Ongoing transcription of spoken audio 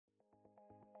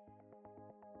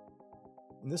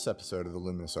In this episode of the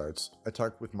Luminous Arts, I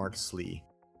talked with Slee,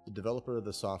 the developer of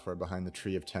the software behind the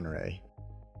Tree of Tenere.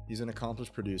 He's an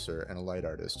accomplished producer and a light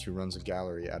artist who runs a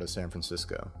gallery out of San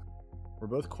Francisco. We're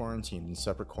both quarantined in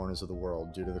separate corners of the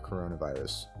world due to the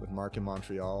coronavirus, with Mark in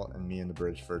Montreal and me in the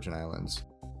British Virgin Islands.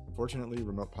 Fortunately,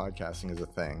 remote podcasting is a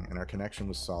thing, and our connection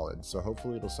was solid, so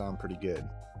hopefully it'll sound pretty good.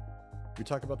 We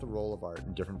talk about the role of art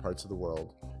in different parts of the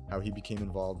world, how he became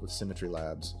involved with Symmetry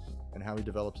Labs, and how he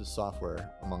developed his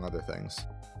software, among other things.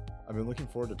 I've been looking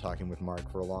forward to talking with Mark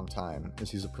for a long time, as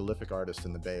he's a prolific artist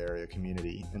in the Bay Area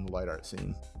community and the light art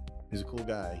scene. He's a cool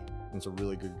guy, and it's a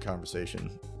really good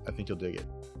conversation. I think you'll dig it.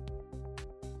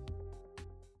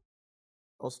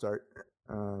 I'll start.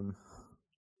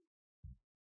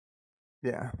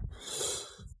 Yeah.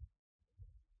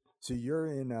 So you're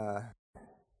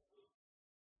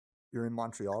in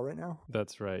Montreal right now?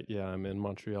 That's right. Yeah, I'm in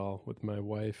Montreal with my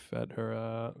wife at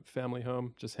her family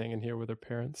home, just hanging here with her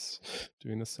parents,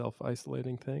 doing the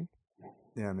self-isolating thing.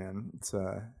 Yeah, man, it's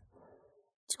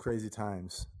crazy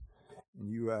times. And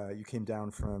you came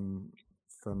down from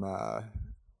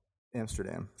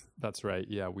Amsterdam. That's right.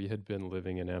 Yeah, we had been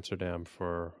living in Amsterdam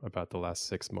for about the last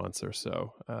 6 months or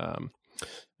so,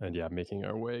 and yeah, making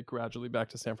our way gradually back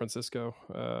to San Francisco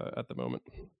at the moment.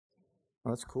 Oh,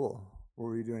 that's cool. What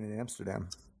were you doing in Amsterdam?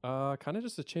 Kind of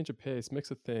just a change of pace,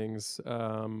 mix of things.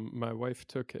 My wife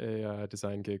took a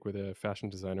design gig with a fashion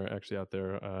designer actually out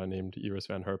there named Iris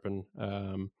van Herpen.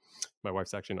 My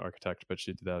wife's actually an architect, but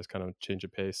she did that as kind of a change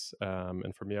of pace.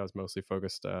 And for me, I was mostly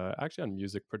focused actually on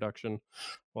music production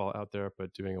while out there,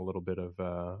 but doing a little bit of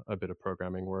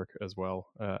programming work as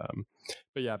well.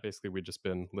 But yeah, basically we'd just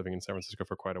been living in San Francisco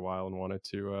for quite a while and wanted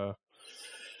to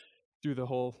do the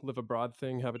whole live abroad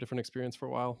thing, have a different experience for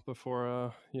a while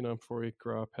before we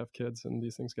grow up, have kids, and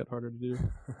these things get harder to do.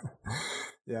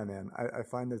 Yeah, man. I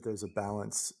find that there's a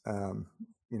balance, a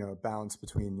balance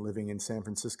between living in San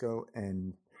Francisco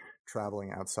and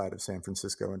traveling outside of San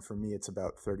Francisco. And for me, it's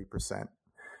about 30%.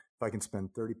 If I can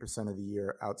spend 30% of the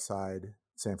year outside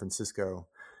San Francisco,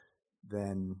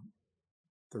 then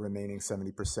the remaining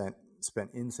 70%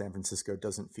 spent in San Francisco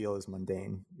doesn't feel as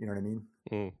mundane. You know what I mean?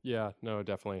 Yeah, no,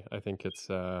 definitely. I think it's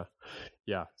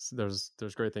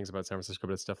there's great things about San Francisco,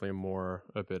 but it's definitely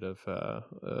a bit of a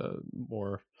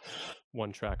more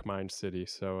one track mind city.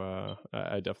 So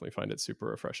I definitely find it super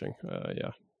refreshing.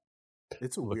 Yeah.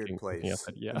 It's a weird place.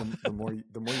 Yeah. The more you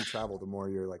travel, the more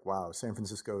you're like, wow, San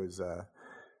Francisco is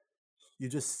you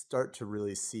just start to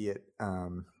really see it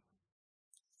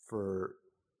for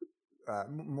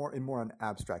more an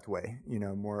abstract way,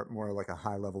 more like a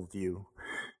high level view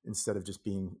instead of just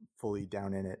being fully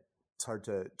down in it. It's hard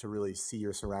to really see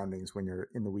your surroundings when you're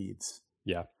in the weeds.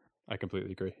 Yeah, I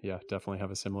completely agree. Yeah, definitely have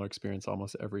a similar experience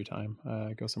almost every time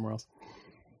I go somewhere else.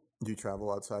 Do you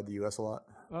travel outside the US a lot?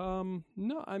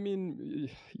 No, I mean,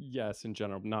 yes, in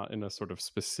general, not in a sort of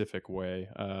specific way.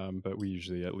 But we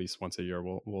usually at least once a year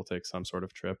we'll take some sort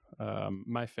of trip.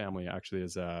 My family actually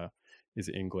is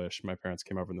English. My parents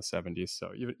came over in the 70s.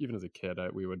 So even as a kid,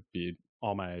 we would be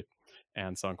all my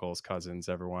aunts, uncles, cousins,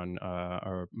 everyone,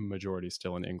 our majority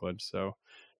still in England. So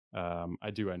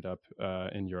I do end up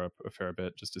in Europe a fair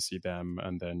bit just to see them,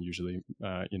 and then usually,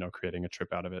 creating a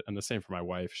trip out of it. And the same for my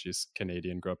wife. She's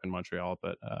Canadian, grew up in Montreal,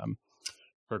 but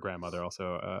her grandmother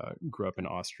also grew up in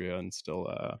Austria and still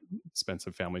spent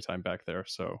some family time back there.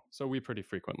 So we pretty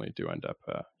frequently do end up,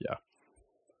 yeah.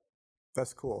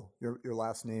 That's cool. Your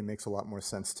last name makes a lot more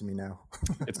sense to me now.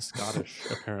 It's Scottish,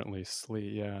 apparently.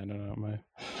 Slee. Yeah, I don't know.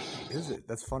 Is it?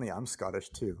 That's funny. I'm Scottish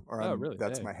too. Really?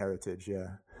 That's my heritage.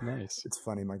 Yeah. Nice. It's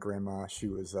funny. My grandma, she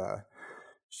was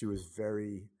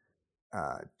very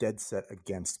dead set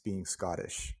against being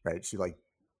Scottish. Right? She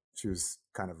was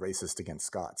kind of racist against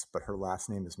Scots, but her last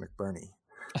name is McBurney.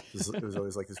 It was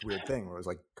always like this weird thing where it was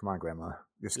like, come on, Grandma,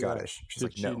 you're Scottish. Yeah. She's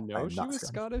like, no, I'm not. Did she know she was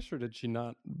Scottish, or did she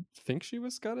not think she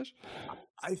was Scottish?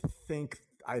 I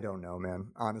don't know,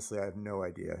 man. Honestly, I have no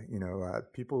idea.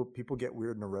 People get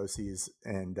weird neuroses,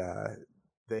 and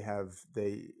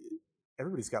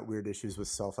everybody's got weird issues with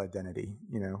self-identity,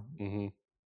 Mm-hmm.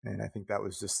 And I think that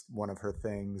was just one of her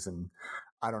things, and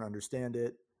I don't understand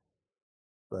it,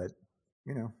 but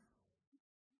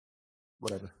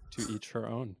whatever. To each her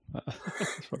own.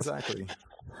 Exactly.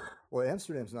 Well,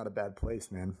 Amsterdam's not a bad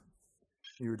place, man.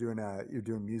 You're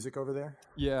doing music over there?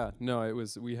 Yeah, no,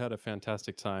 we had a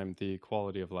fantastic time. The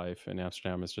quality of life in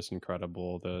Amsterdam is just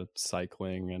incredible. The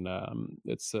cycling, and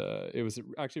it was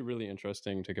actually really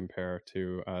interesting to compare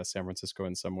to San Francisco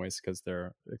in some ways, because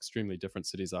they're extremely different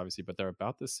cities, obviously, but they're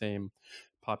about the same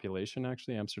population.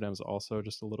 Actually, Amsterdam's also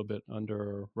just a little bit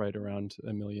under, right around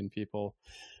 1 million people.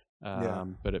 Yeah.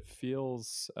 But it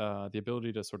feels the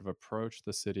ability to sort of approach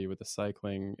the city with the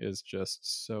cycling is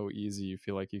just so easy. You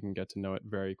feel like you can get to know it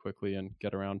very quickly and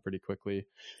get around pretty quickly.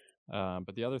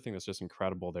 But the other thing that's just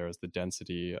incredible there is the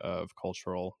density of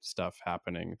cultural stuff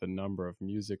happening, the number of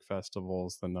music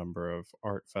festivals, the number of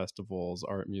art festivals,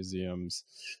 art museums.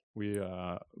 We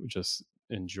just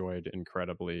enjoyed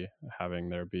incredibly having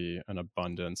there be an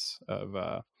abundance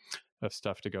of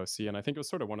stuff to go see. And I think it was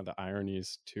sort of one of the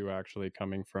ironies too, actually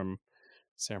coming from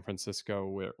San Francisco,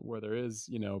 where there is,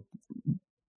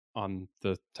 on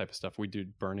the type of stuff we do,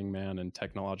 Burning Man and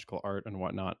technological art and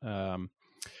whatnot.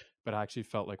 But I actually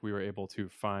felt like we were able to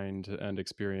find and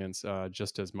experience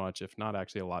just as much, if not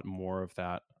actually a lot more of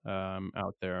that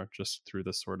out there, just through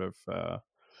the sort of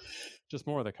just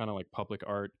more of the kind of like public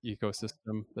art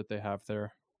ecosystem that they have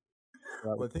there.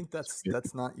 So Well, I think that's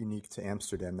not unique to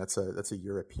Amsterdam. That's a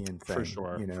European for thing,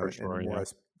 sure, you know. for And sure, yeah,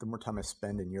 the more time I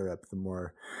spend in Europe, the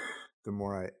more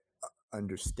I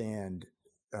understand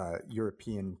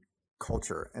European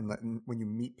culture. And when you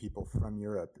meet people from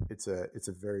Europe, it's a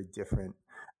very different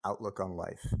outlook on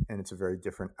life, and it's a very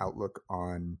different outlook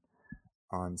on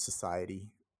society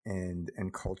and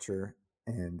culture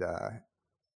and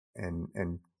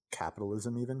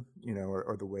capitalism, even, you know,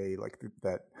 or the way like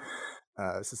that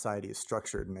society is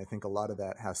structured. And I think a lot of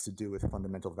that has to do with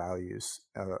fundamental values,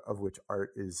 of which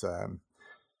art is.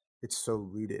 It's so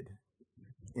rooted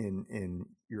in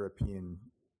European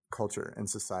culture and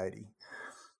society.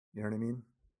 You know what I mean?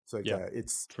 It's like yeah,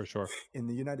 it's for sure, in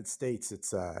the United States.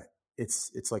 It's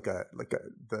like a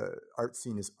the art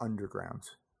scene is underground.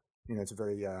 You know, it's a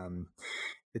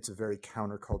very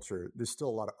counterculture. There's still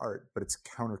a lot of art, but it's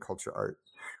counterculture art.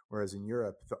 Whereas in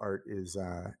Europe, the art is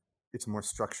it's more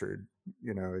structured.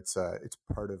 You know, it's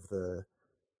part of the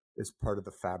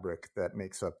fabric that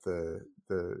makes up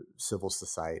the civil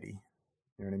society.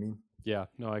 You know what I mean? yeah.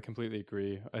 No, I completely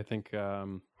agree. I think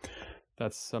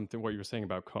that's something what you were saying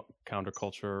about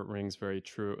counterculture rings very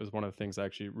true. It was one of the things I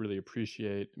actually really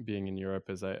appreciate being in Europe.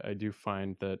 Is I do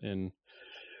find that in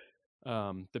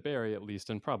the Bay Area, at least,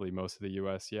 and probably most of the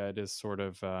U.S., yeah, it is sort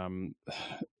of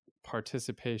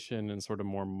participation in sort of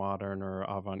more modern or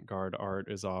avant-garde art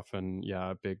is often, yeah,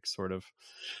 a big sort of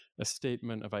a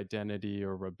statement of identity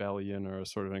or rebellion, or a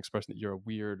sort of an expression that you're a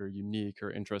weird or unique or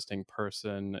interesting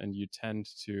person. And you tend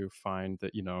to find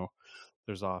that,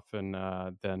 there's often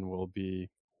then will be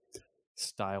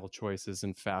style choices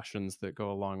and fashions that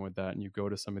go along with that. And you go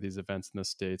to some of these events in the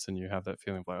States and you have that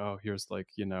feeling of like, oh, here's like,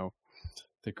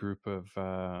 the group of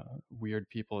weird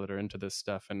people that are into this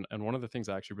stuff. And one of the things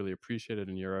I actually really appreciated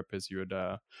in Europe is you would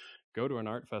go to an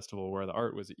art festival where the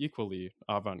art was equally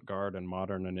avant-garde and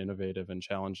modern and innovative and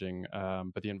challenging,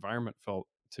 but the environment felt,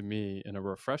 to me, in a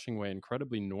refreshing way,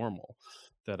 incredibly normal.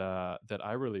 That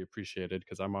I really appreciated,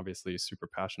 because I'm obviously super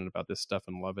passionate about this stuff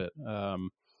and love it.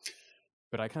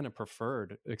 But I kind of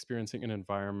preferred experiencing an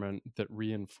environment that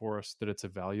reinforced that it's a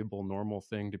valuable, normal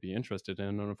thing to be interested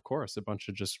in. And of course, a bunch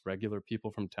of just regular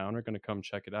people from town are going to come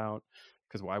check it out,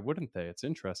 because why wouldn't they? It's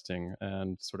interesting.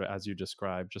 And sort of, as you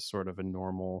described, just sort of a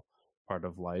normal part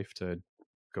of life to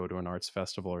go to an arts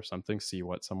festival or something, see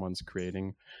what someone's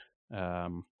creating.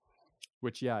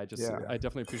 Which, yeah, Yeah. I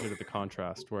definitely appreciated the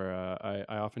contrast, where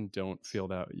I often don't feel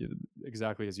that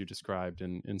exactly as you described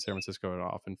in San Francisco. It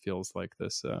often feels like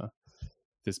this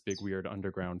big weird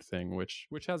underground thing, which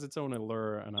has its own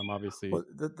allure. And I'm obviously, Well,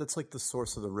 that's like the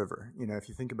source of the river. You know, if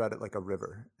you think about it like a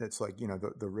river, it's like, you know,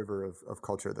 the river of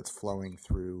culture that's flowing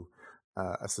through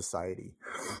a society.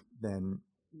 Then,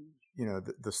 you know,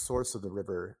 the source of the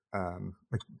river,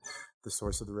 like the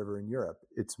source of the river in Europe,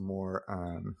 it's more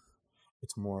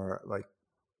like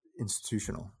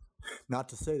institutional. Not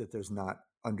to say that there's not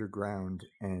underground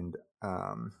and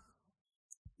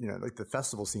you know, like the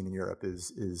festival scene in Europe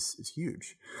is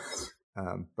huge.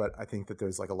 But I think that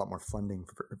there's like a lot more funding,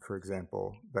 for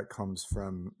example, that comes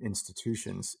from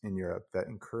institutions in Europe that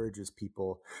encourages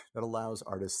people, that allows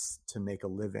artists to make a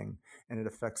living, and it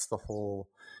affects the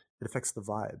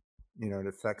vibe. You know, it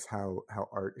affects how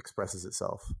art expresses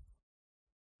itself.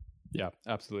 yeah,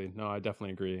 absolutely. No, I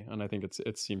definitely agree. And I think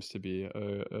it seems to be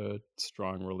a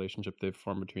strong relationship they've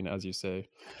formed between, as you say,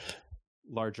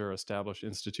 larger established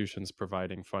institutions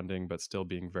providing funding, but still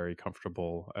being very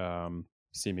comfortable,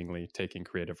 seemingly taking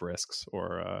creative risks,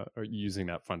 or using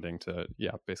that funding to,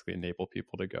 yeah, basically enable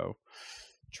people to go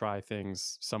try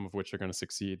things, some of which are going to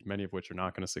succeed, many of which are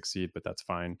not going to succeed, but that's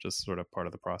fine, just sort of part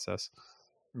of the process.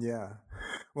 Yeah.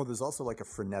 Well, there's also like a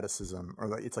freneticism, or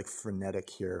like it's like frenetic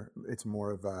here. It's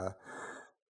more of a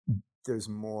there's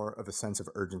more of a sense of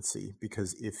urgency,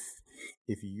 because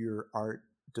if your art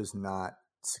does not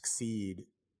succeed,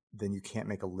 then you can't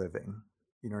make a living.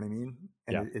 You know what I mean?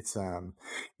 And Yeah. it's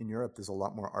in Europe, there's a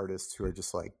lot more artists who are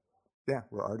just like, yeah,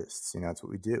 we're artists. That's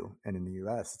what we do. And in the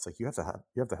U.S., it's like you have to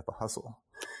have a hustle.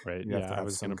 Right. You have Yeah. to I have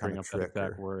was going some to kind bring of up that trick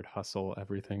exact or word, hustle.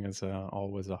 Everything is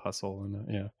always a hustle. And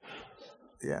yeah.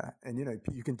 yeah. And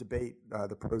you can debate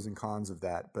the pros and cons of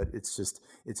that, but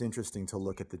it's interesting to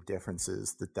look at the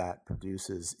differences that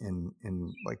produces in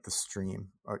like the stream,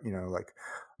 or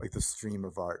like the stream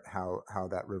of art, how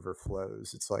that river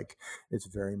flows. It's like it's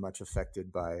very much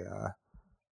affected by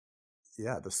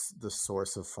yeah, the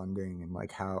source of funding, and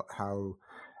like how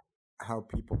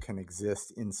people can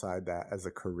exist inside that as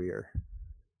a career.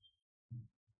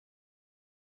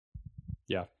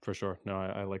 Yeah, for sure. No,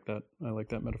 I like that. I like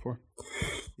that metaphor.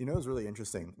 It was really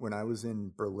interesting. When I was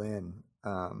in Berlin,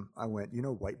 I went,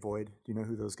 White Void. Do you know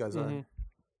who those guys are? Mm-hmm.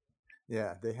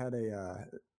 Yeah, they had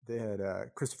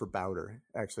Christopher Bauder.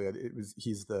 Actually,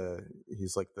 he's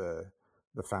like the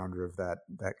founder of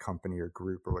that company or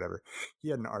group or whatever. He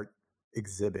had an art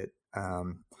exhibit.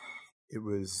 It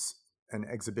was an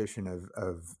exhibition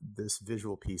of this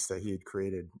visual piece that he had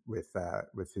created with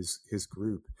his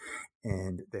group,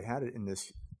 and they had it in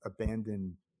this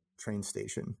abandoned train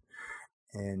station,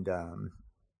 and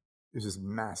it was this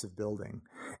massive building,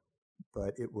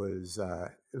 but it was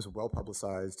well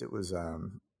publicized. It was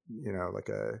like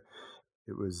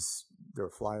it was there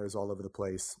were flyers all over the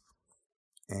place,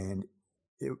 and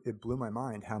it blew my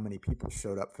mind how many people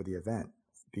showed up for the event,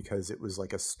 because it was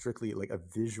like a strictly like a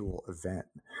visual event,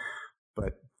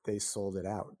 but they sold it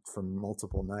out for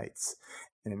multiple nights.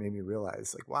 And it made me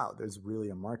realize, like, wow, there's really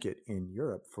a market in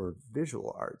Europe for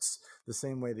visual arts. The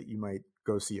same way that you might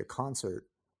go see a concert,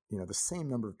 the same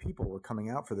number of people were coming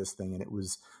out for this thing, and it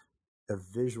was a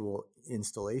visual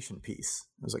installation piece.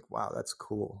 I was like, wow, that's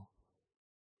cool.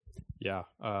 Yeah,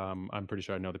 I'm pretty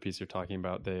sure I know the piece you're talking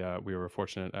about. We were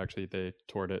fortunate, actually. They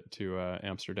toured it to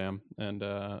Amsterdam and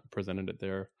presented it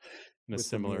there in a With the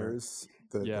similar. mirrors,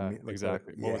 Yeah,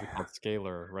 exactly. What was yeah, it called?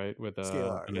 Scalar, right? With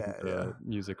scalar, and I think yeah. the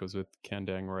music was with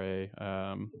Kandang Ray,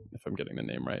 if I'm getting the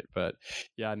name right. But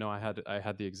yeah, no, I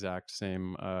had the exact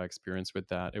same experience with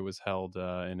that. It was held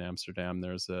in Amsterdam.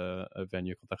 There's a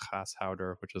venue called the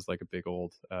Gashouder, which is like a big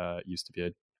old used to be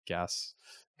a gas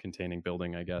containing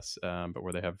building, I guess, but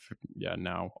where they have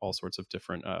now all sorts of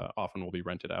different often will be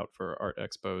rented out for art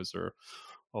expos or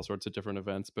all sorts of different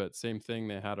events. But same thing,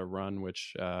 they had a run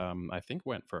which I think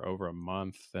went for over a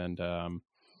month, and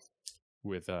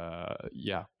with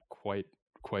quite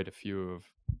a few of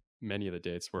many of the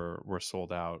dates were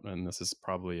sold out, and this is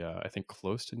probably I think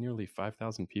close to nearly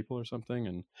 5,000 people or something.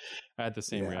 And I had the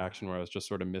same reaction where I was just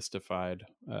sort of mystified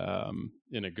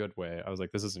in a good way. I was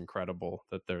like, this is incredible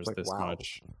that there's Like, this wow.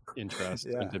 much interest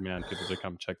Yeah. and demand, people to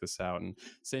come check this out. And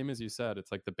same as you said,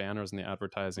 it's like the banners and the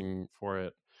advertising for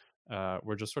it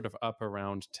were just sort of up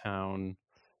around town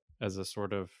as a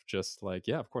sort of just like,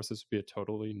 yeah, of course, this would be a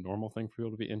totally normal thing for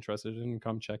people to be interested in and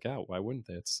come check out. Why wouldn't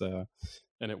they?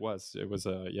 And it was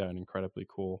an incredibly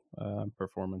cool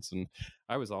performance. And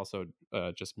I was also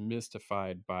just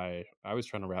mystified by, I was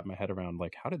trying to wrap my head around,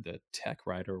 like, how did the tech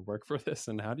writer work for this?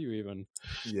 And how do you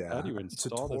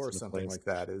install to tour this in a something place like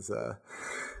that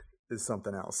is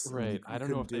something else. Right. I mean, I you don't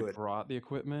know couldn't if they do it. brought the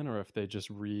equipment or if they just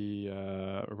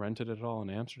rented it all in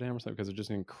Amsterdam or something, because it's just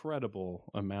an incredible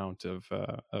amount of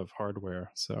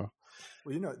hardware. So,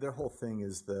 Well, their whole thing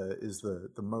is the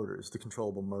motors, the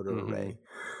controllable motor array.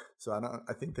 So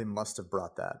I think they must have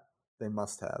brought that. They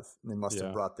must have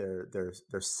Yeah. brought their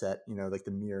set, like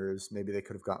the mirrors. Maybe they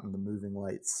could have gotten the moving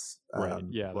lights. Right.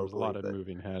 Yeah. There was a lot locally, of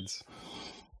moving heads.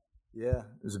 Yeah,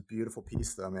 it was a beautiful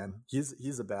piece, though, man.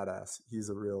 He's a badass. He's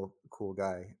a real cool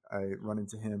guy. I run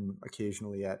into him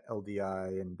occasionally at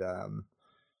LDI and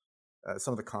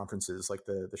some of the conferences, like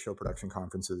the show production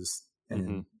conferences,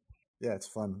 and yeah, it's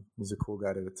fun. He's a cool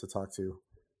guy to talk to.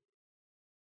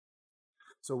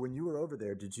 So when you were over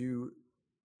there, did you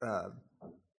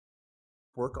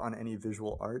work on any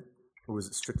visual art, or was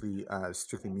it strictly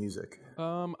music?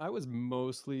 I was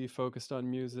mostly focused on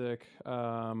music.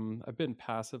 I've been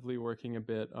passively working a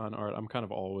bit on art. I'm kind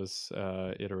of always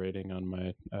iterating on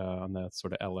my on that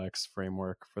sort of LX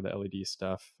framework for the LED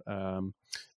stuff.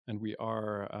 And we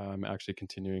are actually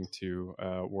continuing to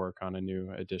work on a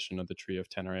new edition of the Tree of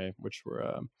Tenere, which we're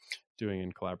doing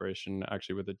in collaboration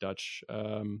actually with a Dutch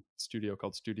studio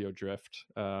called Studio Drift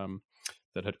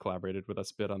that had collaborated with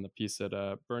us a bit on the piece at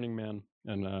Burning Man.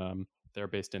 And they're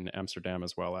based in Amsterdam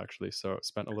as well, actually. So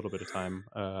spent a little bit of time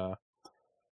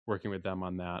working with them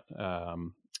on that,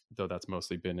 though that's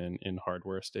mostly been in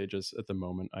hardware stages at the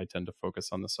moment. I tend to focus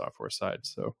on the software side.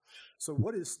 So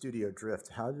what is Studio Drift?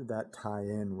 How did that tie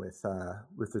in with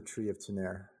the Tree of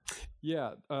Tenere?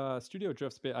 Yeah, Studio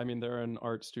Drift's. I mean, they're an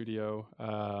art studio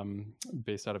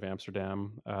based out of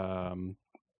Amsterdam.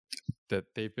 That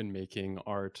they've been making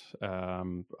art.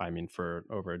 I mean, for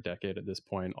over a decade at this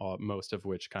point. Most of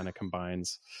which kind of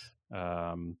combines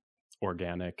um,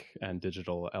 organic and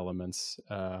digital elements.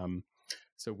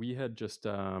 So we had just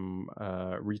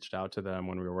reached out to them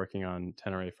when we were working on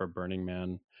Tenere for Burning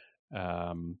Man.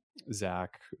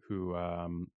 Zach, who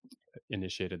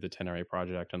initiated the Tenere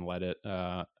project and led it,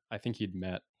 I think he'd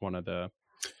met one of the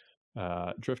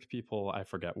drift people, I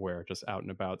forget where, just out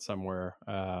and about somewhere.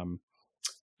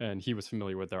 And he was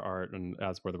familiar with their art, and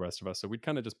as were the rest of us. So we'd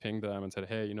kind of just pinged them and said,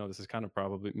 hey, this is kind of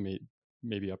probably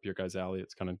maybe up your guys' alley.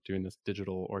 It's kind of doing this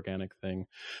digital organic thing.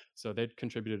 So they'd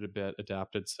contributed a bit,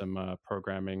 adapted some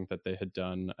programming that they had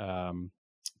done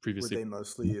previously. Were they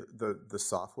mostly the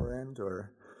software end,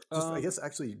 or just I guess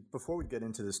actually before we get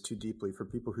into this too deeply, for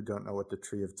people who don't know what the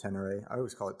Tree of Tenere, I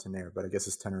always call it Tenere, but I guess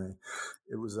it's Tenere.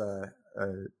 It was a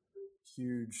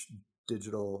huge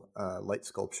digital light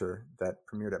sculpture that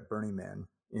premiered at Burning Man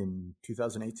in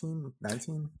 2018,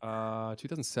 19?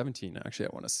 2017, actually, I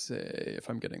want to say, if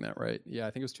I'm getting that right. Yeah,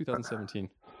 I think it was 2017.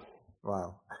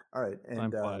 Wow. All right.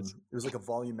 And it was like a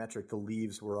volumetric. The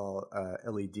leaves were all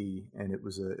LED, and it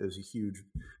was a huge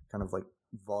kind of like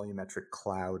volumetric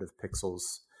cloud of pixels.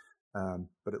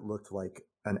 But it looked like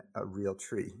a real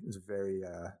tree. It was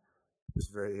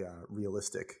very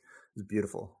realistic. It was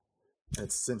beautiful. And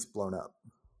it's since blown up.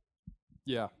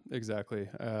 Yeah, exactly.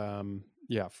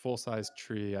 Yeah, full-size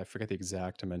tree. I forget the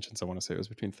exact dimensions. I want to say it was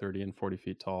between 30 and 40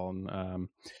 feet tall. And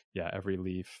yeah, every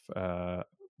leaf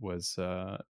was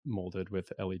molded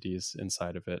with LEDs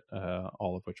inside of it,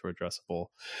 all of which were addressable.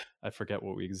 I forget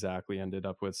what we exactly ended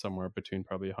up with, somewhere between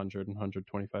probably 100 and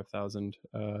 125,000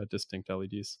 distinct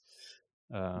LEDs.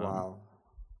 Wow.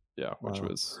 Yeah, which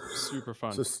was super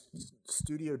fun. So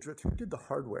Studio Drift, who did the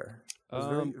hardware? I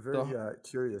was very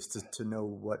curious to know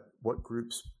what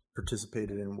groups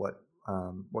participated in what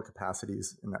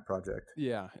capacities in that project.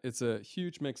 Yeah, it's a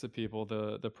huge mix of people.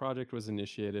 The project was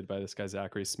initiated by this guy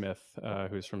Zachary Smith,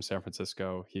 who's from San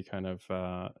Francisco. He kind of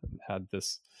had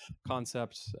this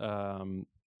concept,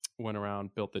 went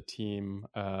around, built the team.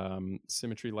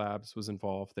 Symmetry Labs was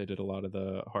involved. They did a lot of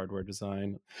the hardware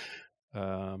design.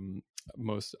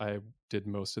 I did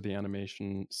most of the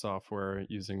animation software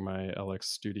using my LX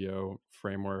Studio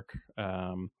framework.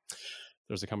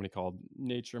 There's a company called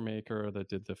Nature Maker that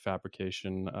did the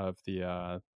fabrication of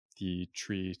the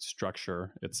tree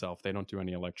structure itself. They don't do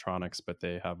any electronics, but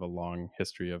they have a long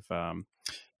history of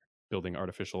building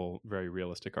very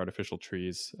realistic artificial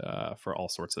trees for all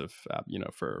sorts of,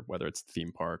 for whether it's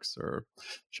theme parks or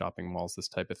shopping malls, this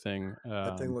type of thing.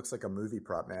 That thing looks like a movie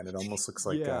prop, man. It almost looks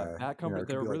like that company.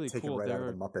 They're really cool. Right out of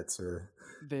the Muppets, or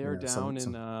they are down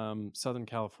in Southern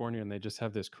California, and they just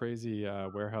have this crazy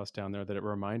warehouse down there that it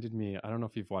reminded me. I don't know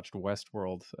if you've watched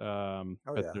Westworld,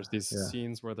 but there's these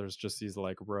scenes where there's just these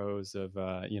like rows of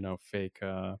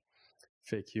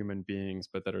fake human beings,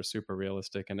 but that are super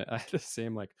realistic. And I had the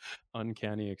same like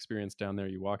uncanny experience down there.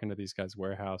 You walk into these guys'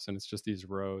 warehouse, and it's just these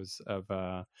rows of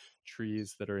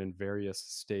trees that are in various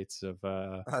states of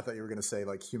I thought you were going to say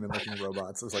like human looking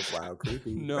robots. I was like, wow,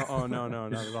 creepy. No,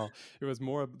 not at all. It was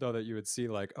more though that you would see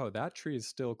like, oh, that tree is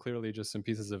still clearly just some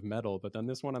pieces of metal, but then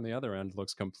this one on the other end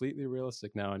looks completely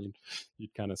realistic now, and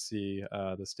you'd kind of see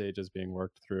the stages being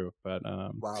worked through. But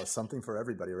wow, something for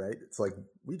everybody, right? It's like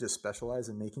we just specialize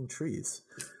in making trees.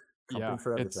 Yeah, I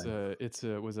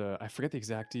forget the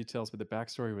exact details, but the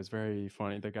backstory was very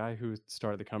funny. The guy who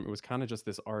started the company was kind of just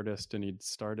this artist, and he'd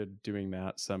started doing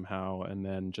that somehow, and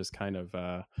then just kind of,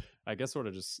 I guess, sort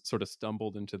of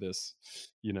stumbled into this,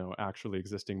 actually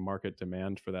existing market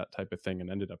demand for that type of thing,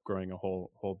 and ended up growing a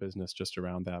whole business just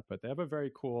around that. But they have a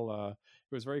very cool.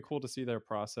 It was very cool to see their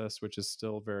process, which is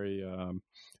still very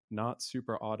not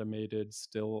super automated.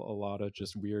 Still a lot of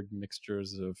just weird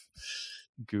mixtures of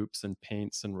goops and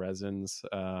paints and resins,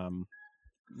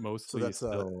 mostly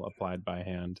still applied by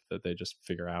hand, that they just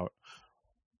figure out.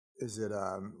 Is it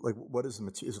like, what is the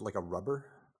material? Is it like a rubber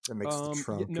that makes the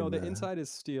trunk? No, the inside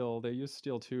is steel. They use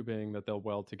steel tubing that they'll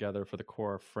weld together for the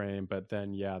core frame, but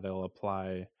then they'll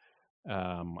apply,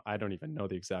 I don't even know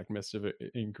the exact mix of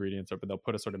ingredients, but they'll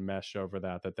put a sort of mesh over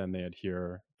that then they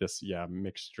adhere this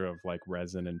mixture of like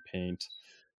resin and paint.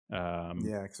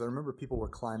 Because I remember people were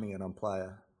climbing it on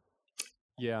Playa.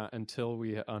 Yeah, until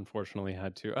we unfortunately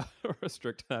had to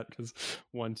restrict that because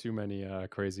one too many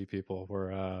crazy people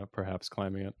were perhaps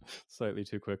climbing it slightly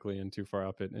too quickly and too far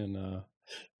up it in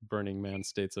Burning Man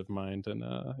states of mind. And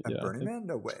Burning Man?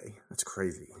 No way. That's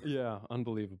crazy. Yeah,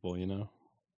 unbelievable,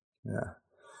 Yeah.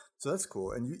 So that's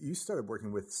cool. And you started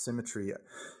working with Symmetry,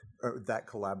 that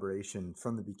collaboration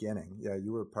from the beginning. Yeah,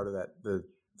 you were part of that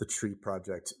the tree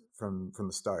project from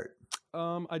the start.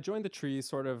 I joined the tree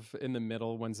sort of in the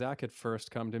middle when Zach had first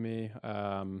come to me.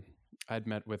 I'd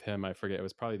met with him. I forget. It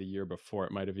was probably the year before.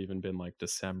 It might have even been like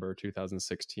December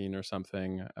 2016 or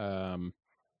something. And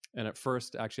at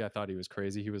first, actually, I thought he was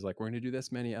crazy. He was like, "We're going to do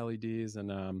this many LEDs,"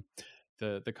 and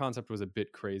the concept was a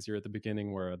bit crazier at the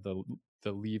beginning, where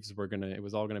the leaves were it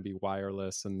was all gonna be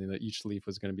wireless, and each leaf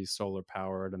was gonna be solar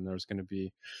powered, and there's gonna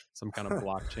be some kind of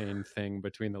blockchain thing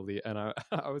between the leaf. And I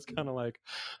I was kind of like,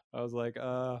 I was like,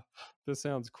 this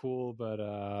sounds cool, but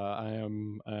I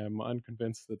am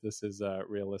unconvinced that this is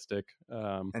realistic.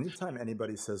 Anytime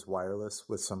anybody says wireless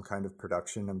with some kind of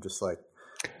production, I'm just like,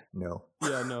 no.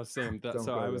 Yeah, no, same. Don't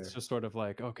So I go was there. just sort of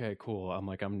like, okay, cool. I'm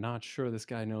like, I'm not sure this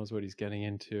guy knows what he's getting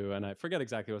into, and I forget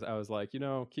exactly what I was like.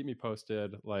 Keep me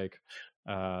posted. Like,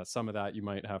 some of that you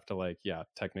might have to like, yeah,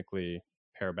 technically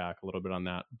pare back a little bit on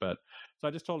that. But so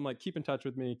I just told him like, keep in touch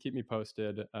with me, keep me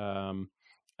posted. And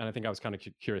I think I was kind of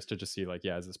curious to just see like,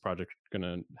 yeah, is this project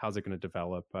how's it gonna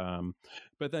develop?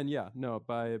 But then yeah, no,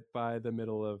 by the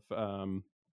middle of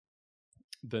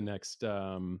the next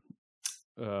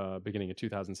beginning of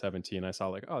 2017, I saw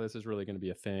like, oh, this is really going to be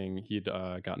a thing. He'd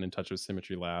gotten in touch with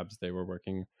Symmetry Labs. They were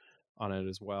working on it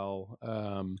as well.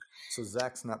 So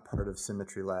Zach's not part of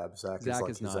Symmetry Labs. Zach is Zach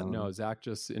like is his not. own. No, Zach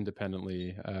just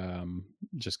independently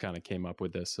just kind of came up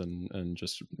with this and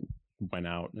just went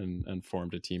out and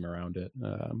formed a team around it.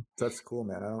 That's cool,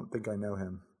 man. I don't think I know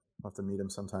him. I'll have to meet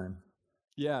him sometime.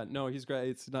 Yeah, no, he's great.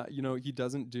 It's not, he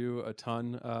doesn't do a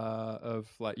ton of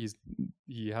like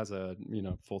he has a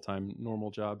full-time normal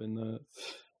job in the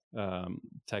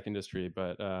tech industry,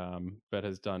 but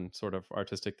has done sort of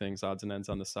artistic things, odds and ends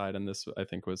on the side. And this, I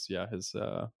think, was his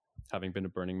having been to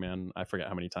Burning Man. I forget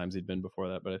how many times he'd been before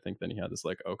that, but I think then he had this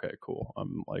like, okay, cool,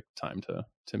 I'm like, time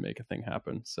to make a thing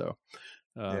happen. So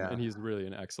and he's really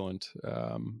an excellent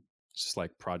just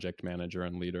like project manager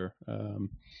and leader.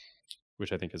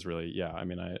 Which I think is really, yeah. I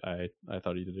mean, I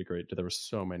thought he did a great. There were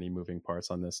so many moving parts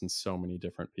on this, and so many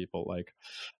different people. Like,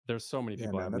 there's so many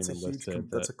people I haven't even listed.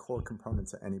 That's a core component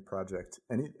to any project.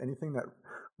 Anything that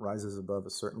rises above a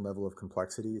certain level of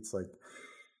complexity, it's like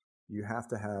you have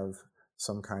to have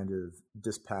some kind of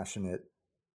dispassionate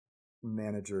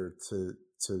manager to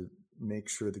make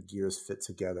sure the gears fit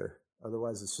together.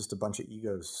 Otherwise, it's just a bunch of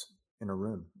egos in a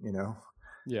room.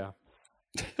 Yeah.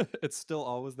 It's still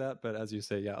always that, but as you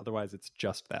say, yeah, otherwise it's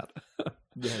just that.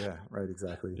 yeah, right,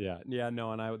 exactly. Yeah,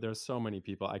 no, and there's so many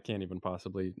people, I can't even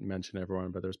possibly mention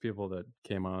everyone, but there's people that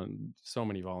came on, so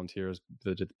many volunteers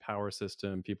that did the power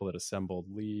system, people that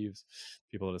assembled leaves,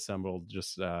 people that assembled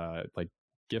just like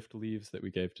gift leaves that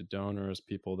we gave to donors,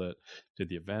 people that did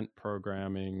the event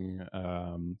programming,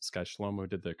 Sky Shlomo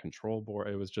did the control board.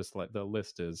 It was just like, the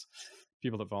list is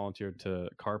people that volunteered, to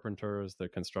carpenters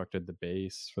that constructed the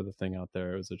base for the thing out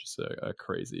there. It was just a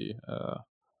crazy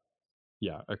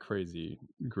a crazy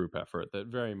group effort that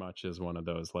very much is one of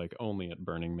those like, only at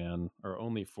Burning Man or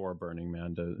only for Burning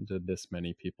Man did this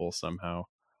many people somehow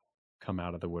come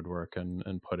out of the woodwork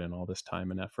and put in all this time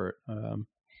and effort.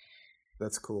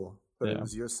 That's cool. But it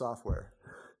was your software.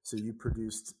 So you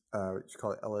produced, what you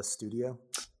call it, LS Studio?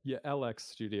 Yeah, LX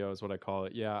Studio is what I call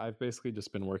it. Yeah, I've basically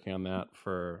just been working on that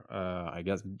for, I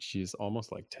guess,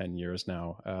 almost like 10 years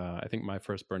now. I think my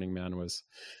first Burning Man was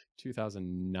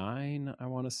 2009, I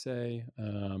want to say.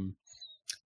 And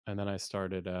then I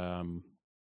started the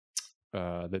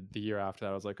year after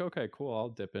that. I was like, okay, cool, I'll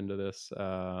dip into this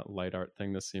light art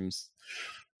thing. This seems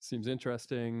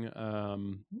interesting.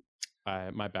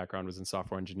 My background was in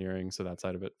software engineering, so that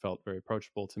side of it felt very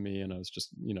approachable to me, and I was just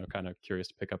kind of curious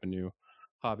to pick up a new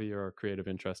hobby or creative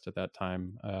interest at that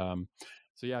time.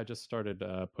 So yeah, I just started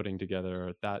putting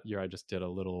together that year. I just did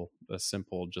a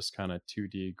simple, just kind of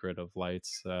 2D grid of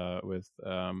lights with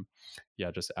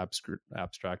just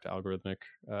abstract algorithmic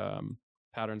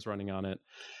patterns running on it.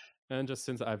 And just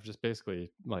since I've just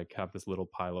basically like have this little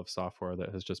pile of software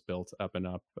that has just built up and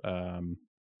up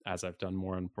as I've done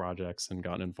more on projects and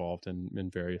gotten involved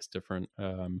in various different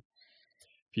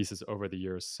pieces over the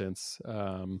years since.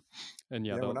 And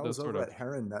when I was over at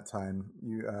Heron that time,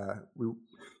 you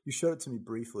showed it to me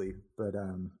briefly, but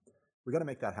we got to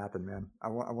make that happen, man. I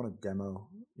want a demo.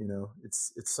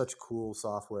 It's such cool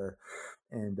software,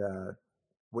 and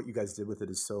what you guys did with it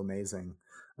is so amazing.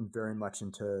 I'm very much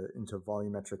into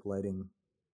volumetric lighting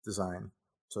design,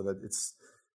 so that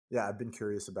I've been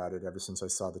curious about it ever since I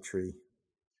saw the tree.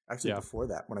 Actually, before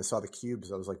that, when I saw the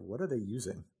cubes, I was like, what are they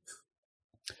using?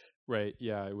 Right.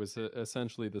 Yeah, it was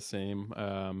essentially the same.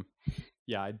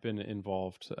 yeah, I'd been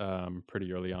involved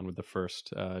pretty early on with the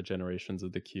first generations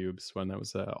of the cubes when that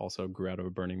was also grew out of a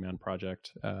Burning Man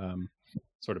project,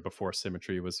 sort of before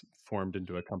Symmetry was formed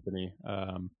into a company.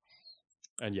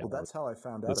 And yeah, Well, that was that's how I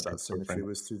found the out same about sort of symmetry, framework.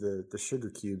 was through the sugar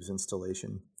cubes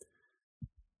installation.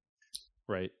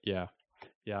 Right. Yeah.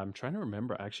 Yeah. I'm trying to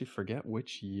remember. I actually forget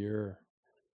which year.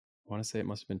 I want to say it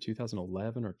must have been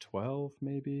 2011 or 12,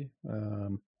 maybe.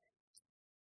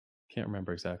 Can't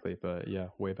remember exactly, but yeah,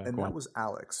 way back And when. that was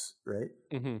Alex, right?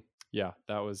 Mm-hmm. Yeah,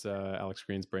 that was Alex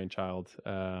Green's brainchild.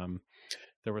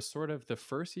 There was sort of the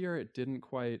first year it didn't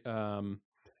quite. I'm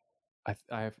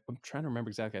trying to remember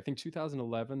exactly. I think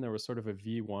 2011 there was sort of a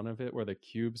V1 of it where the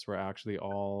cubes were actually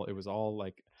all. It was all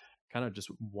like kind of just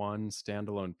one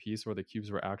standalone piece where the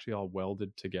cubes were actually all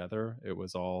welded together. It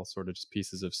was all sort of just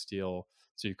pieces of steel,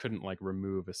 so you couldn't like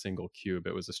remove a single cube.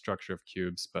 It was a structure of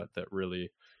cubes, but that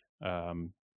really,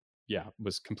 um, yeah,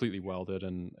 was completely welded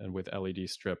and with LED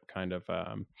strip kind of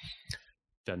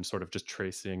then sort of just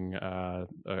tracing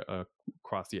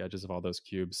across the edges of all those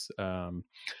cubes.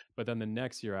 But then the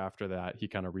next year after that, he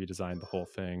kind of redesigned the whole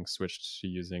thing, switched to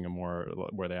using a more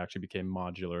where they actually became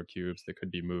modular cubes that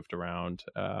could be moved around.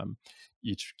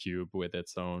 Each cube with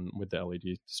its own with the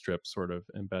LED strip sort of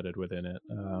embedded within it.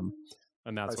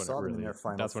 And I saw them in their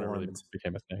final that's when it really form. It's,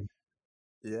 became a thing.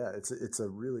 yeah, it's a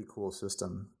really cool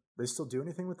system. They still do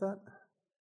anything with that?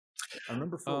 I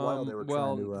remember for a while they were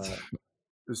trying Well, to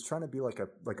it was trying to be like a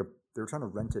they were trying to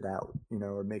rent it out,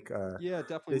 or make yeah,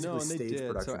 definitely basically no, and they stage did. So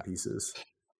production pieces.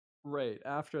 right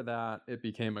after that, it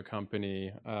became a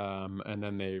company, and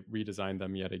then they redesigned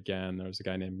them yet again. There was a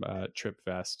guy named Trip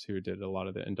Vest who did a lot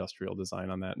of the industrial design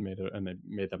on that, and they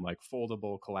made them like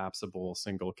foldable, collapsible,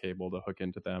 single cable to hook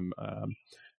into them.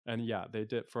 And yeah, they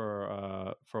did for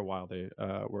a while. They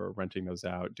were renting those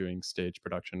out, doing stage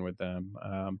production with them.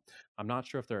 I'm not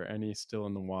sure if there are any still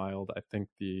in the wild. I think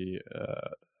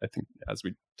as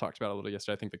we talked about a little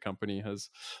yesterday, I think the company has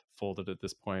folded at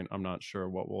this point. I'm not sure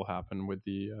what will happen with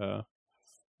the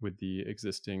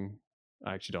existing.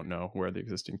 I actually don't know where the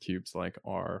existing cubes like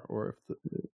are, or if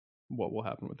what will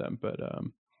happen with them. Well,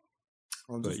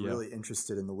 I'm But just yeah. really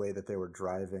interested in the way that they were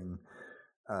driving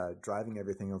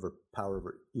everything over power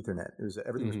over Ethernet.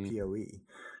 Everything was PoE.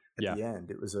 At Yeah. the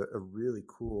end, it was a really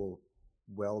cool,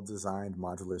 well-designed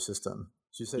modular system.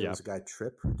 So you say it Yeah. was a guy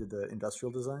Tripp who did the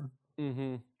industrial design?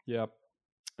 Yeah.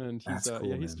 And he's That's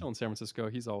cool, he's man. still in San Francisco.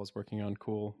 He's always working on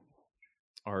cool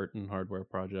art and hardware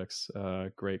projects.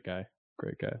 Great guy.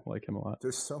 Great guy. Like him a lot.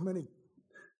 There's so many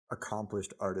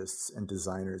accomplished artists and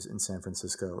designers in San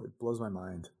Francisco. It blows my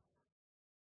mind.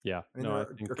 Yeah. I mean, No, there I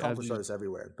are think accomplished artists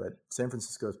everywhere, but San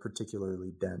Francisco is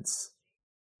particularly dense.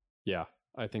 yeah,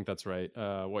 I think that's right.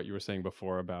 What you were saying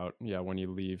before about, yeah, when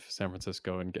you leave San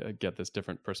Francisco and get this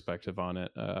different perspective on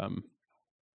it.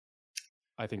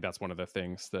 I think that's one of the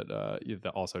things that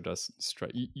that also does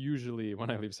strike. Usually,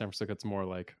 when I leave San Francisco, it's more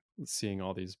like seeing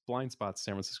all these blind spots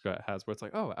San Francisco has, where it's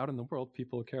like, oh, out in the world,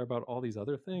 people care about all these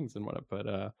other things and whatnot.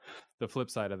 But the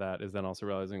flip side of that is then also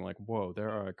realizing, like, whoa, there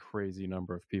are a crazy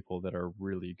number of people that are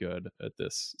really good at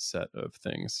this set of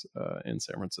things in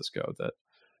San Francisco. That,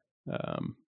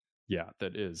 yeah,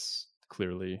 that is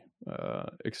clearly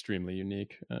extremely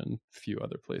unique, and few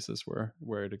other places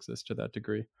where it exists to that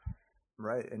degree.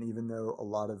 Right. And even though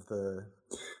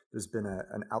there's been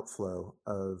an outflow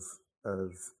of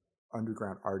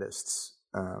underground artists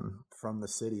from the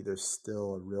city, there's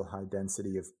still a real high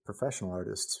density of professional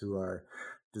artists who are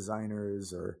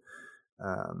designers or,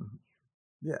 um,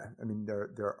 yeah, I mean,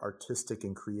 they're artistic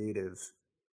and creative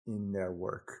in their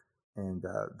work. And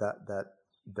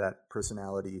that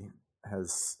personality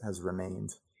has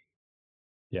remained.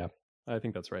 Yeah, I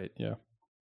think that's right. Yeah.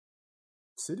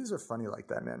 Cities are funny like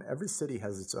that, man. Every city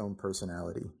has its own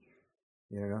personality.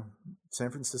 You know, San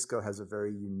Francisco has a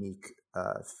very unique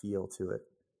feel to it,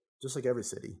 just like every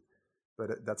city.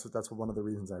 But that's one of the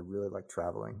reasons I really like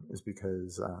traveling, is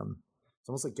because it's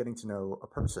almost like getting to know a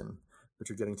person, but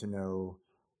you're getting to know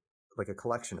like a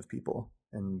collection of people,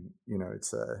 and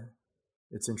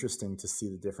it's interesting to see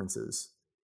the differences.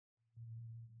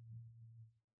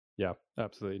 Yeah,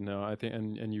 absolutely. No, I think,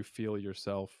 and you feel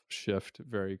yourself shift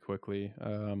very quickly,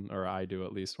 or I do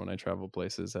at least when I travel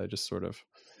places. I just sort of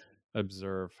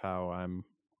observe how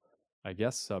I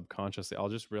guess subconsciously, I'll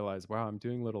just realize, wow, I'm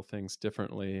doing little things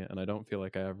differently, and I don't feel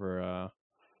like I ever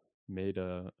made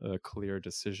a clear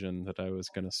decision that I was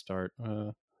going to start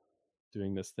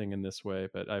doing this thing in this way.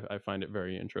 But I find it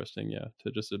very interesting, yeah,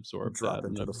 to just absorb that Drop and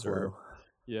into the observe. flow.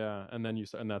 Yeah, and then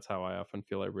and that's how I often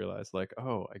feel. I realize, like,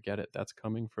 oh, I get it. That's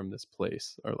coming from this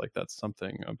place, or like that's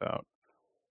something about,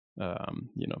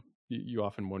 you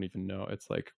often won't even know.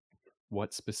 It's like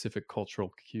what specific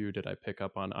cultural cue did I pick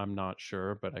up on? I'm not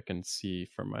sure, but I can see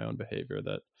from my own behavior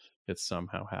that it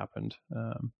somehow happened.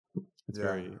 It's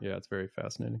Yeah. it's very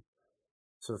fascinating.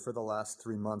 So for the last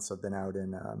 3 months, I've been out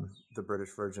in the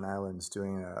British Virgin Islands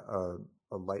doing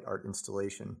a light art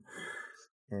installation.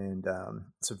 And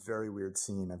it's a very weird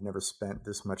scene. I've never spent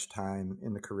this much time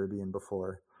in the Caribbean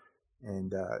before.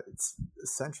 And it's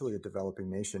essentially a developing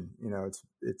nation.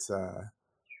 It's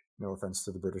no offense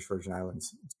to the British Virgin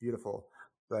Islands. It's beautiful,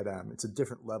 but it's a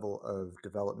different level of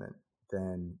development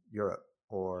than Europe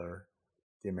or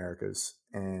the Americas.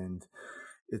 And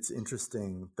it's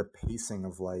interesting. The pacing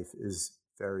of life is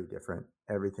very different.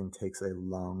 Everything takes a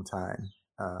long time.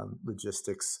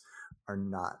 Logistics are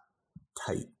not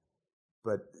tight,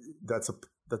 but that's a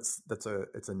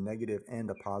it's a negative and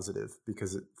a positive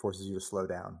because it forces you to slow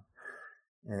down.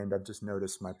 And I've just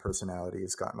noticed my personality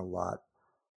has gotten a lot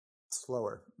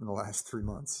slower in the last 3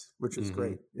 months, which is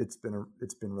great. It's been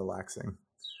relaxing.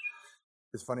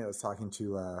 It's funny. I was talking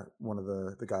to one of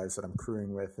the guys that I'm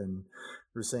crewing with, and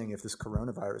we were saying if this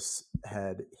coronavirus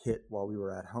had hit while we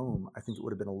were at home, I think it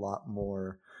would have been a lot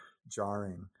more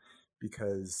jarring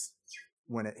because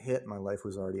when it hit, my life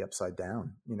was already upside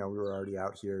down. We were already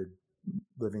out here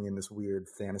living in this weird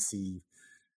fantasy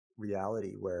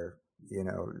reality where, we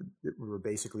were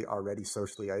basically already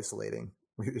socially isolating.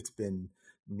 It's been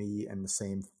me and the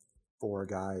same 4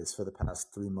 guys for the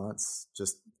past 3 months,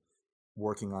 just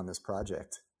working on this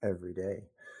project every day.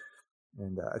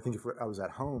 And I think if I was at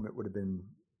home, it would have been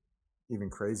even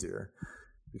crazier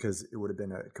because it would have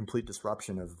been a complete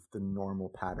disruption of the normal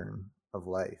pattern of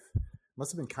life. It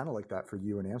must have been kind of like that for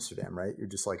you in Amsterdam, right? You're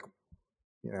just like,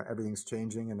 everything's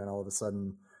changing. And then all of a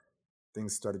sudden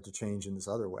things started to change in this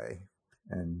other way.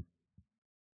 And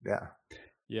yeah.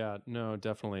 Yeah, no,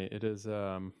 definitely. It is,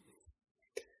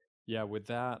 with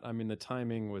that, I mean, the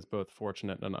timing was both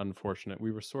fortunate and unfortunate.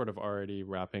 We were sort of already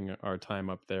wrapping our time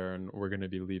up there, and we're going to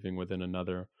be leaving within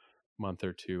another month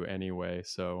or two anyway.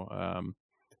 So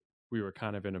we were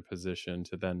kind of in a position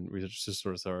to then, we just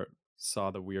sort of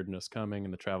saw the weirdness coming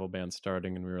and the travel ban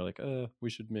starting, and we were like, we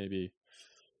should maybe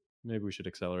we should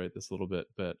accelerate this a little bit.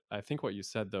 But I think what you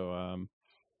said, though,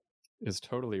 is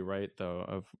totally right, though,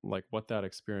 of like what that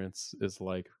experience is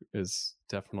like is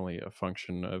definitely a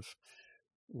function of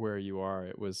where you are.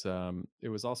 It was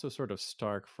also sort of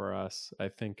stark for us. I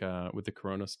think with the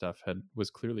Corona stuff was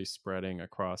clearly spreading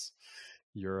across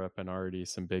Europe, and already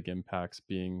some big impacts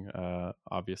being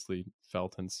obviously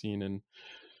felt and seen in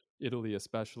Italy,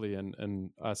 especially, and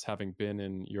us having been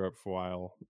in Europe for a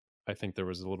while. I think there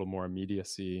was a little more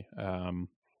immediacy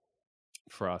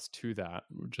for us to that,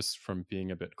 just from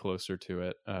being a bit closer to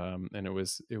it. And it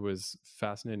was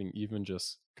fascinating, even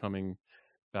just coming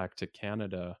back to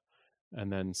Canada and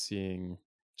then seeing,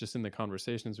 just in the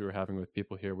conversations we were having with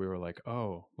people here, we were like,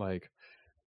 oh, like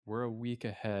we're a week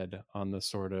ahead on the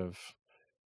sort of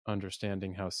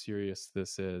understanding how serious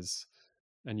this is.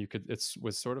 And it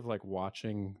was sort of like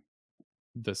watching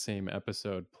the same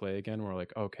episode play again. We're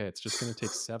like, okay, it's just going to take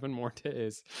 7 more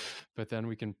days, but then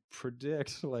we can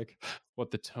predict like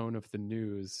what the tone of the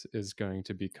news is going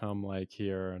to become like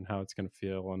here and how it's going to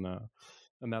feel. And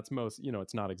that's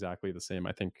it's not exactly the same.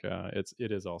 I think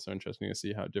it is also interesting to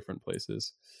see how different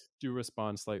places do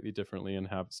respond slightly differently and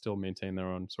still maintain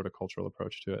their own sort of cultural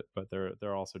approach to it. But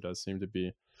there also does seem to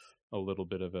be a little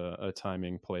bit of a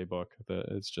timing playbook that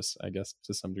is just, I guess,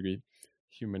 to some degree,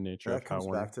 human nature of how comes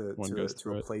back to goes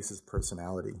through a place's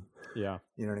personality. Yeah.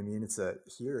 You know what I mean? It's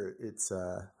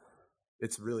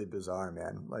really bizarre,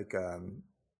 man. Like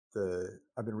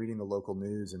I've been reading the local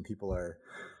news, and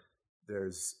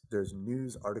there's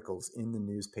news articles in the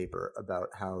newspaper about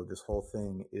how this whole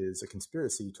thing is a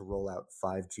conspiracy to roll out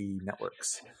 5G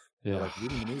networks. Yeah. Like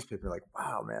reading the newspaper, like,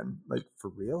 wow, man, like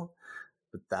for real?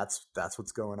 But that's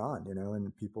what's going on,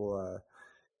 and people,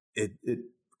 it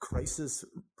crisis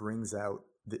brings out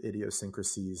the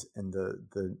idiosyncrasies and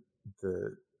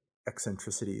the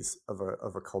eccentricities of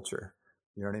a culture.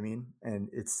 You know what I mean? And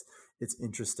it's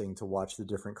interesting to watch the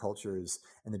different cultures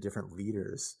and the different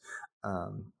leaders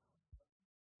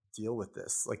deal with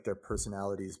this. Like their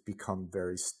personalities become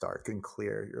very stark and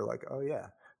clear. You're like, oh yeah,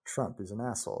 Trump is an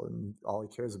asshole and all he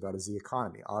cares about is the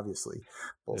economy. Obviously,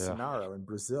 Bolsonaro in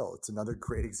Brazil, it's another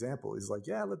great example. He's like,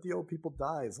 yeah, let the old people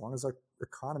die as long as our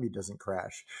economy doesn't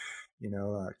crash.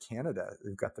 Canada,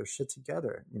 they've got their shit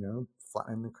together,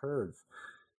 flattening the curve.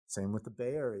 Same with the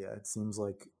Bay Area. It seems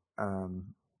like,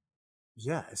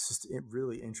 it's just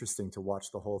really interesting to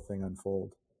watch the whole thing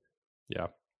unfold. Yeah,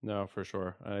 no, for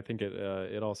sure. I think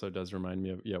it also does remind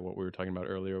me of what we were talking about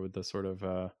earlier with the sort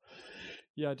of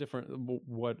yeah, different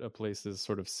what a place's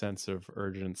sort of sense of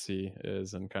urgency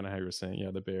is, and kind of how you were saying, yeah,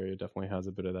 the Bay Area definitely has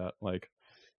a bit of that. Like,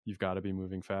 you've got to be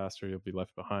moving fast, or you'll be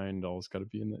left behind. Always got to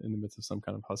be in the midst of some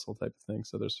kind of hustle type of thing.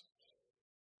 So there's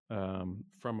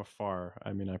from afar,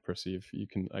 I mean, I perceive you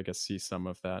can, I guess, see some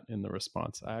of that in the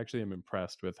response. I actually am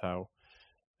impressed with how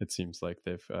it seems like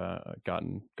they've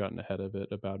gotten ahead of it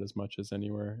about as much as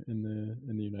anywhere in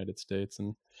the United States.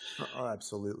 And Oh,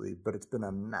 absolutely. But it's been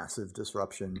a massive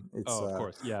disruption. It's of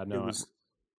course, yeah, it no, was,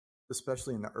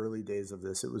 especially in the early days of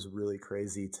this, it was really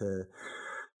crazy to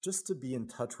just to be in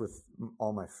touch with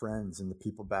all my friends and the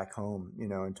people back home,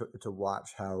 and to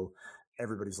watch how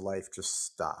everybody's life just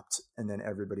stopped, and then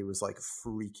everybody was like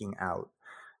freaking out.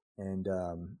 And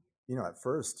at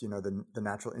first, the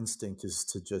natural instinct is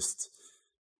to just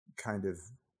kind of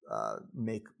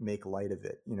make light of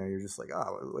it. You're just like,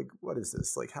 oh, like, what is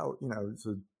this? Like, how, it's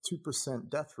a 2%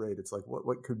 death rate. It's like,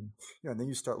 what could, and then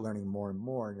you start learning more and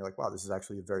more, and you're like, wow, this is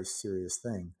actually a very serious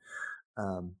thing.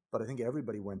 But I think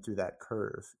everybody went through that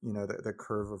curve, the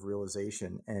curve of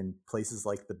realization. And places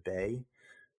like the Bay,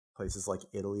 places like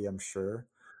Italy, I'm sure,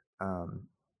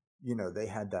 they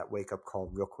had that wake up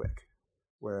call real quick.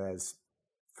 Whereas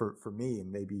for me,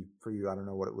 and maybe for you, I don't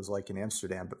know what it was like in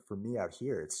Amsterdam, but for me out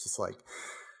here, it's just like,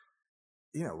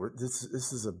 this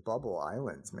is a bubble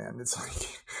island, man. It's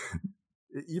like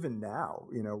even now,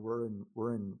 we're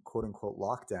in quote unquote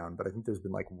lockdown, but I think there's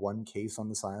been like one case on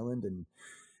this island,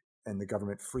 and the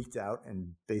government freaked out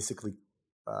and basically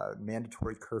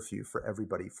mandatory curfew for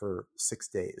everybody for 6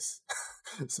 days.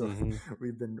 So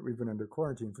we've been under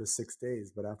quarantine for 6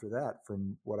 days, but after that,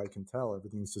 from what I can tell,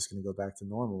 everything's just going to go back to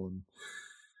normal, and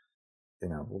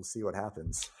we'll see what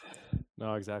happens.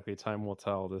 No, exactly. Time will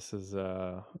tell. This is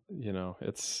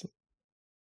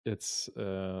it's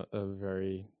a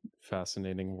very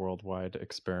fascinating worldwide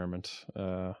experiment.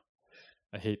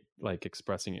 I hate like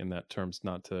expressing it in that terms,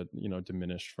 not to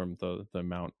diminish from the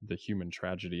amount, the human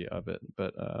tragedy of it,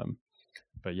 but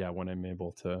yeah, when I'm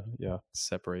able to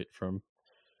separate from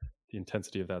the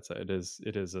intensity of that, it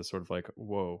is a sort of like,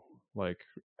 whoa, like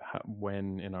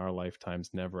when in our lifetimes,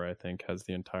 never, I think, has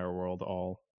the entire world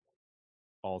all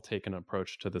taken an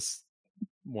approach to this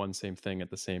one same thing at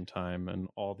the same time, and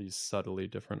all these subtly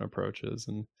different approaches,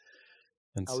 and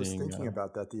I was seeing thinking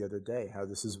about that the other day, how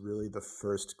this is really the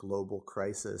first global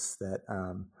crisis that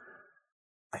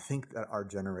I think that our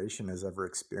generation has ever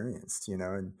experienced,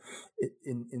 and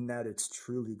in that it's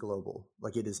truly global.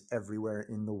 Like, it is everywhere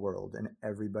in the world, and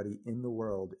everybody in the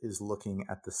world is looking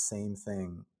at the same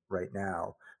thing right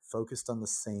now, focused on the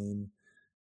same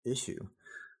issue,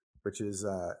 which is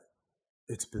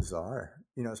it's bizarre,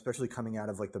 especially coming out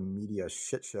of like the media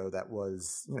shit show that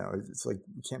was, it's like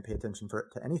you can't pay attention to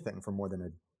anything for more than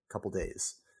a couple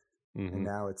days. And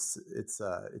now it's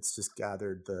just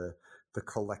gathered the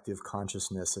collective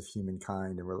consciousness of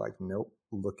humankind, and we're like, nope,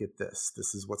 look at this.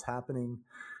 This is what's happening.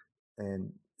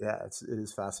 And yeah, it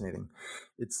is fascinating.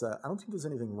 It's I don't think there's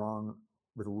anything wrong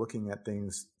with looking at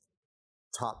things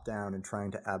top down and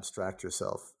trying to abstract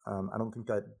yourself. I don't think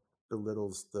that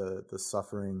belittles the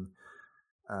suffering.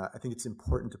 I think it's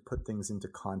important to put things into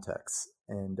context,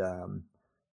 and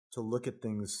to look at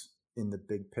things in the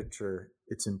big picture.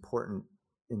 It's important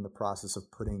in the process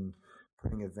of putting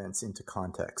events into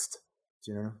context.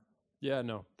 Do you know? Yeah,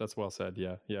 no, that's well said.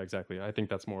 Yeah, exactly. I think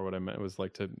that's more what I meant. It was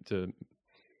like to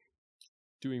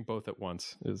doing both at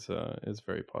once is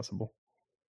very possible.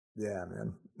 Yeah,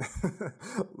 man.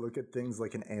 Look at things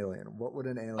like an alien. What would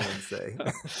an alien say?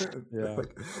 Yeah,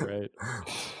 like, right.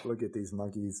 Look at these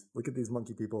monkeys. Look at these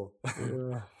monkey people.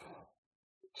 Yeah.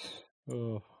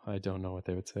 Oh, I don't know what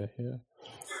they would say. Yeah.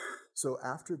 So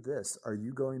after this, are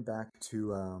you going back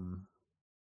to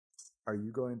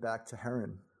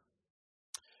Heron?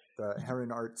 The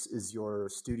Heron Arts is your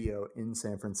studio in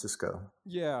San Francisco.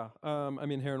 Yeah. I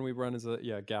mean, Heron we run as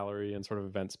a gallery and sort of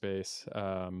event space.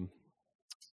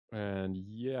 And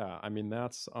yeah, I mean,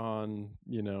 that's on,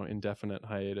 indefinite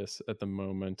hiatus at the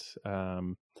moment.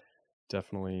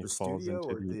 Definitely The falls studio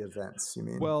into or the events, you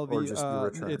mean? well, or just your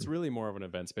return? it's really more of an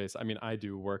event space. I mean, I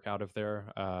do work out of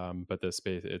there, but the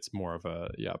space, it's more of a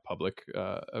public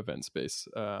event space.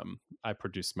 I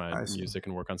produce my music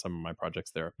and work on some of my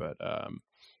projects there, but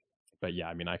yeah,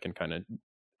 I mean, I can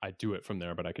I do it from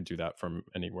there, but I can do that from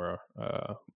anywhere,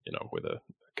 with a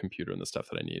computer and the stuff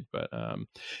that I need. But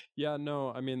yeah,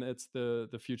 no, I mean, it's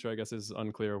the future, I guess, is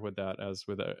unclear with that, as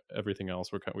with everything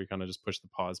else. We kind of just push the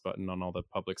pause button on all the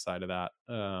public side of that.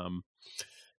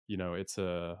 It's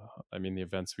I mean, the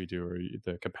events we do,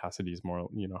 the capacity is more,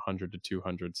 100 to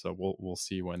 200. So we'll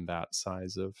see when that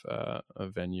size of a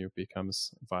venue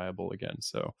becomes viable again.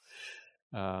 So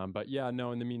But yeah,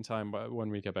 no, in the meantime, when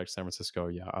we get back to San Francisco,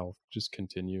 yeah, I'll just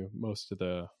continue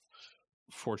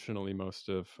fortunately, most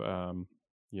of,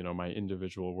 my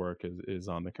individual work is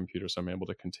on the computer. So I'm able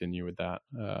to continue with that.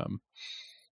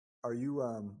 Are you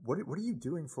what are you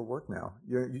doing for work now?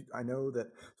 I know that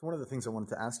it's one of the things I wanted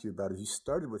to ask you about is you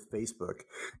started with Facebook,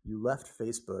 you left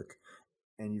Facebook,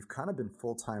 and you've kind of been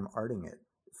full-time arting it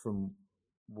from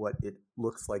what it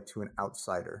looks like to an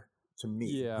outsider, to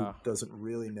me, who Yeah. doesn't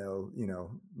really know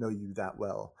you that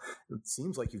well. It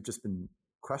seems like you've just been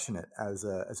crushing it as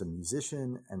a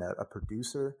musician and a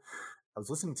producer. I was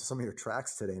listening to some of your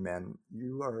tracks today, man.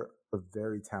 You are a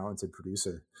very talented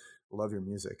producer. Love your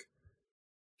music.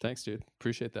 Thanks, dude.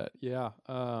 Appreciate that. Yeah.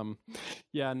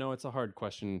 Yeah, no, it's a hard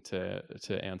question to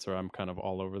answer. I'm kind of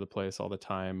all over the place all the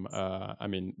time. I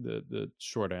mean, the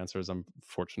short answer is I'm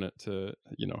fortunate to,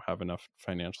 have enough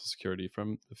financial security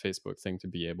from the Facebook thing to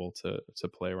be able to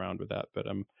play around with that. But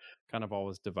I'm kind of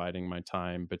always dividing my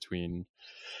time between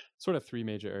sort of three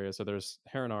major areas. So there's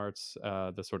Heron Arts,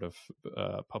 the sort of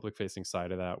public facing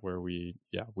side of that, where we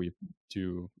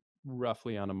do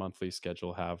roughly on a monthly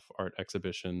schedule have art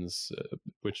exhibitions,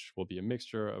 which will be a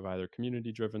mixture of either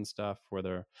community driven stuff where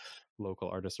there are local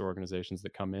artists or organizations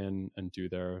that come in and do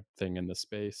their thing in the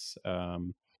space.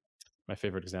 My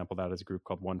favorite example of that is a group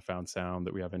called One Found Sound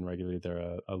that we have in regularly.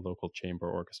 They're a local chamber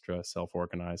orchestra,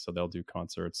 self-organized, so they'll do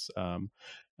concerts. And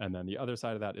then the other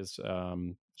side of that is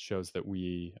shows that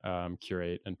we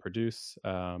curate and produce.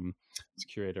 It's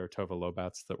curator Tova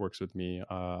Lobats that works with me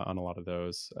on a lot of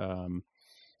those.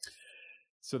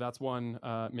 So that's one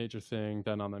major thing.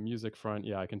 Then on the music front,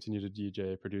 yeah, I continue to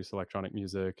DJ, produce electronic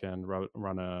music, and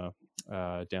run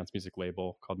a dance music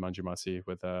label called Manjumasi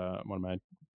with one of my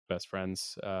best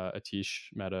friends, Atish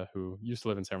Mehta, who used to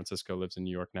live in San Francisco, lives in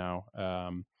New York now.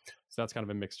 So that's kind of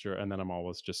a mixture. And then I'm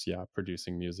always just,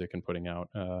 producing music and putting out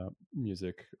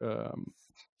music,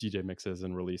 DJ mixes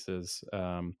and releases.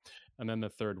 And then the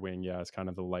third wing, is kind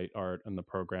of the light art and the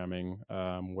programming,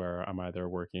 where I'm either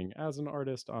working as an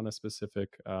artist on a specific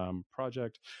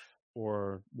project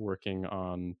or working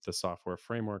on the software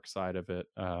framework side of it,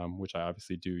 which I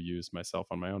obviously do use myself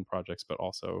on my own projects, but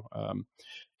also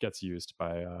gets used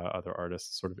by other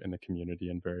artists sort of in the community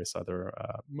and various other,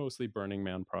 mostly Burning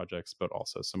Man projects, but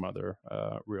also some other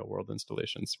real world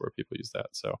installations where people use that.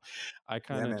 So I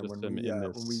kind of just am in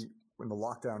this. When the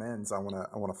lockdown ends, I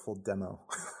want a full demo.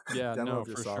 Yeah, demo no, of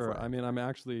your for software. sure. I mean, I'm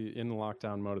actually in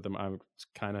lockdown mode of them. I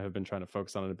kind of have been trying to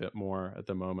focus on it a bit more at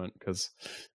the moment because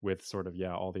with sort of,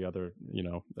 all the other,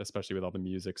 especially with all the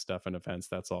music stuff and events,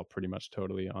 that's all pretty much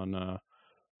totally on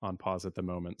pause at the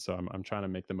moment. So I'm trying to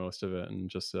make the most of it and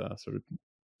just sort of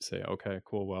say, okay,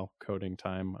 cool. Well, coding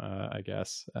time, I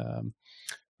guess.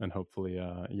 And hopefully,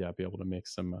 be able to make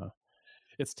some,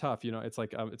 it's tough, it's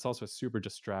like it's also a super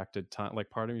distracted time. Like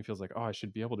part of me feels like, oh, I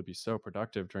should be able to be so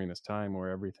productive during this time where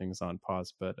everything's on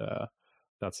pause, but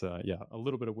that's a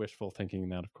little bit of wishful thinking.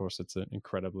 That of course it's an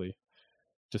incredibly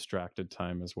distracted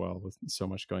time as well with so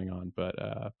much going on,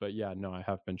 but yeah, no, I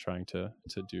have been trying to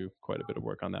do quite a bit of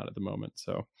work on that at the moment.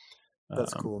 So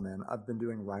that's cool, man. I've been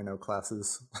doing Rhino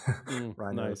classes.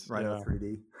 Rhino nice.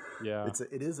 3D. Yeah,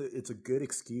 it's a good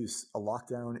excuse. A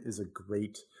lockdown is a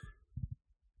great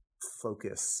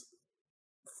focus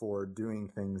for doing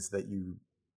things that you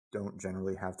don't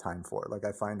generally have time for. Like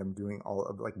I find I'm doing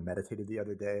meditated the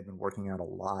other day. I've been working out a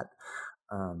lot,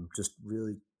 just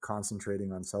really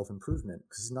concentrating on self-improvement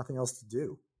because there's nothing else to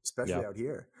do, especially out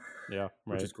here. Yeah, right.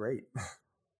 Which is great.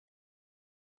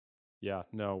 Yeah,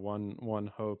 no,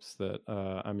 one hopes that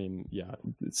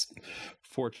it's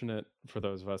fortunate for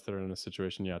those of us that are in a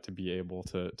situation to be able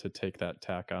to take that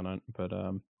tack on it, but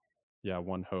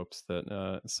one hopes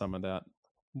that some of that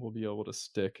will be able to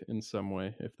stick in some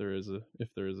way if there is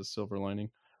a silver lining.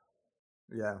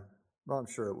 Yeah, well, I'm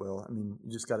sure it will. I mean,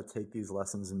 you just got to take these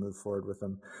lessons and move forward with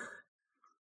them.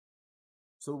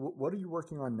 So what are you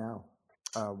working on now?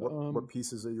 What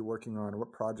pieces are you working on?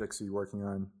 What projects are you working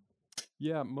on?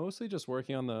 Yeah, mostly just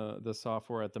working on the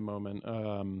software at the moment.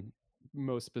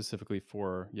 Most specifically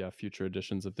for future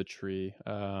editions of the tree,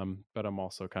 but I'm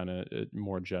also kind of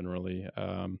more generally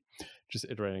just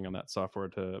iterating on that software.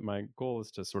 My goal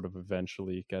is to sort of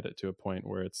eventually get it to a point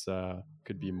where it's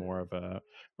could be more of a,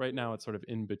 right now it's sort of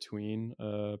in between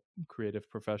a creative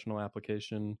professional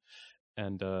application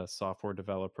and a software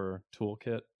developer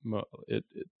toolkit. It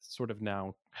sort of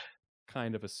now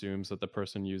kind of assumes that the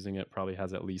person using it probably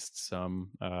has at least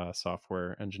some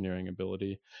software engineering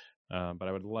ability. But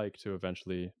I would like to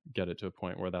eventually get it to a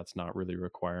point where that's not really a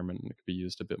requirement and it could be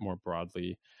used a bit more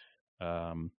broadly.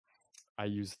 I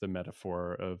use the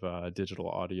metaphor of digital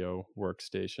audio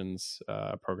workstations,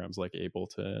 programs like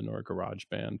Ableton or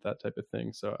GarageBand, that type of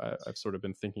thing. So I've sort of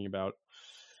been thinking about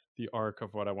the arc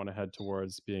of what I want to head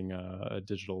towards being a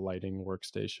digital lighting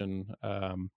workstation,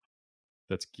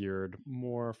 that's geared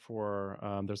more for.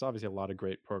 There's obviously a lot of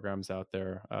great programs out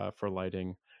there for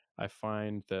lighting. I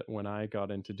find that when I got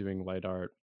into doing light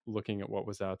art, looking at what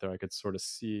was out there, I could sort of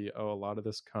see, oh, a lot of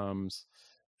this comes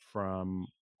from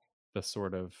the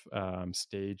sort of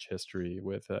stage history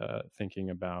with thinking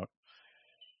about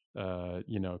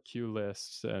cue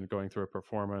lists and going through a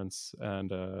performance and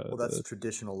Well, that's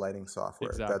traditional lighting software.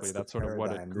 exactly, That's the that's sort of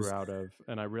what it paradigm. grew out of.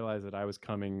 And I realized that I was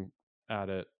coming at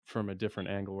it from a different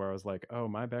angle, where I was like, oh,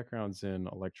 my background's in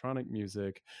electronic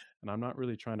music and I'm not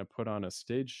really trying to put on a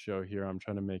stage show here. I'm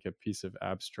trying to make a piece of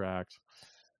abstract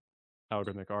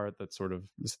algorithmic art that sort of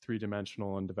is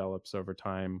three-dimensional and develops over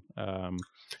time. So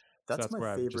That's that's my where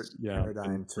I've favorite just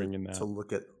paradigm been bringing to that.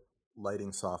 look at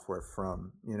lighting software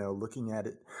from. Looking at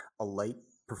it, a light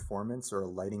performance or a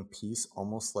lighting piece,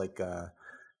 almost like a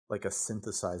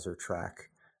synthesizer track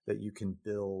that you can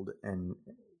build and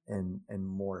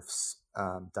morphs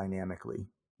dynamically.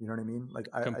 You know what I mean? Like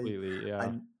Completely,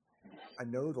 yeah. I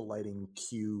know the lighting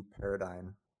cue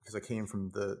paradigm because I came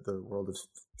from the world of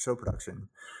show production.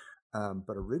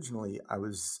 But originally, I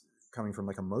was coming from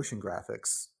like a motion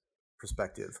graphics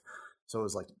perspective. So it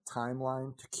was like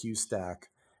timeline to cue stack,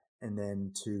 and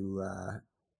then to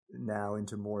now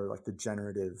into more like the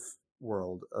generative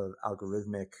world of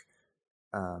algorithmic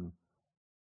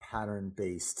pattern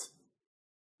based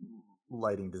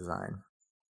lighting design.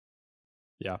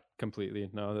 Yeah, completely.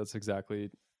 No, that's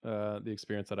exactly the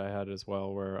experience that I had as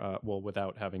well, where,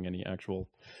 without having any actual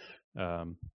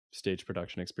um, stage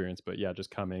production experience, but yeah,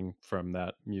 just coming from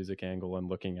that music angle and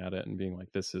looking at it and being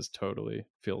like, this is totally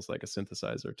feels like a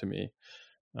synthesizer to me.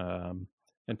 And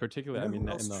You particularly, I know mean, who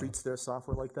else treats their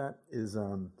software like that is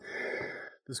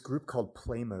this group called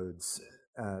Play Modes.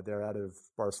 They're out of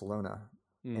Barcelona,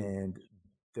 and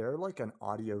they're like an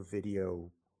audio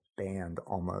video band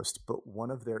almost, but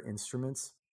one of their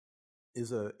instruments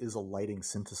is a lighting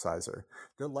synthesizer.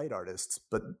 They're light artists,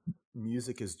 but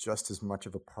music is just as much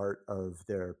of a part of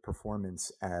their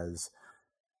performance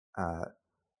uh,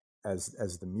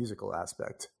 as the musical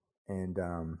aspect. And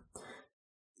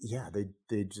yeah,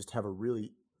 they just have a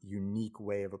really unique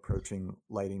way of approaching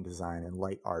lighting design and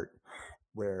light art,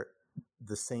 where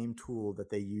the same tool that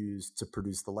they use to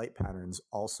produce the light patterns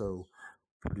also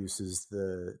produces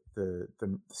the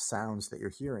sounds that you're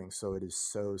hearing. So it is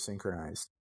so synchronized.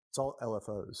 It's all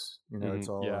LFOs, it's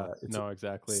yeah, all no,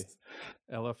 exactly.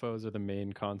 LFOs are the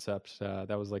main concept.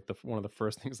 That was like one of the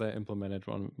first things I implemented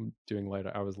when doing light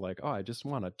art. I was like, oh, I just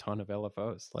want a ton of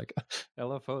LFOs. Like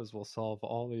LFOs will solve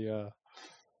all the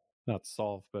not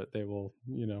solve, but they will,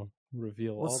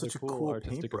 reveal well, it's all the such a cool cool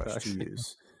artistic paintbrush to effects.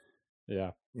 use.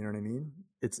 Yeah. You know what I mean?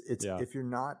 It's Yeah. if you're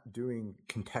not doing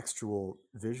contextual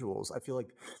visuals, I feel like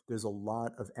there's a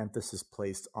lot of emphasis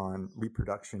placed on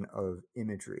reproduction of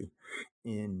imagery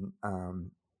in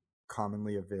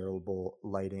commonly available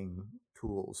lighting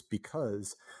tools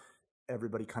because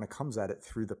everybody kind of comes at it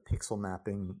through the pixel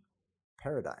mapping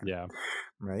paradigm, Yeah.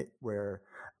 right? Where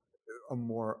the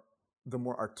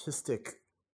more artistic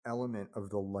element of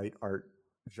the light art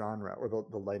genre or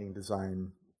the lighting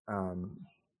design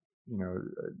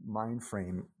mind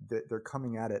frame, they're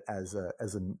coming at it as a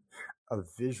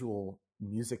visual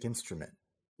music instrument.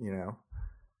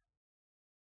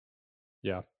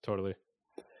 Yeah, totally.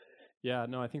 Yeah,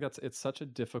 no, I think it's such a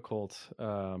difficult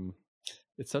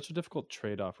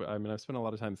trade-off. I mean, I've spent a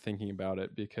lot of time thinking about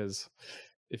it because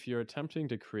if you're attempting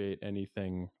to create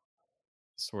anything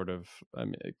sort of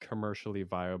commercially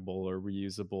viable or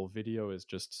reusable, video is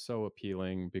just so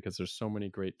appealing because there's so many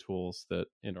great tools that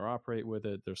interoperate with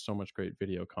it. There's so much great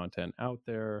video content out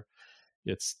there.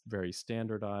 It's very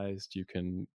standardized.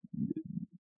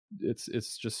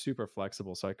 It's just super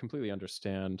flexible. So I completely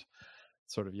understand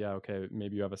sort of, yeah, okay,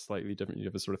 maybe you have a sort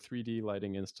of 3D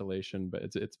lighting installation, but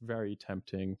it's very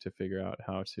tempting to figure out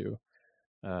how to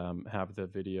have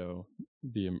the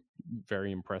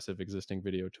very impressive existing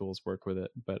video tools work with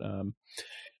it. But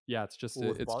yeah, Well,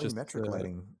 with volumetric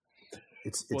lighting,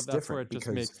 it's that's where different it just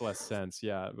because makes less sense.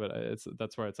 Yeah, but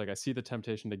that's where it's like I see the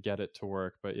temptation to get it to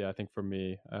work, but yeah, I think for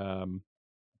me,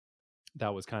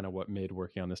 that was kind of what made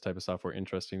working on this type of software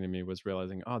interesting to me, was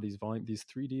realizing, oh, these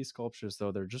 3D sculptures,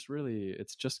 though,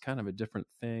 it's just kind of a different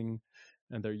thing.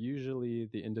 And they're usually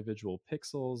the individual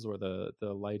pixels or the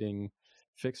lighting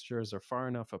fixtures are far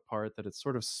enough apart that it's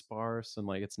sort of sparse and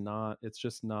like it's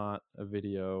just not a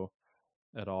video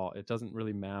at all. It doesn't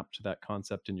really map to that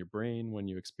concept in your brain when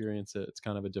you experience it. It's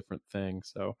kind of a different thing.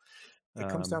 So It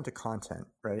comes down to content,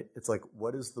 right? It's like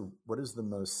what is the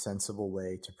most sensible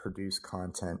way to produce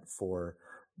content for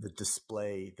the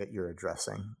display that you're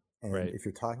addressing? And Right. if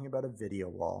you're talking about a video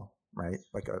wall, right,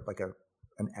 like a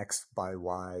an X by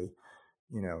Y,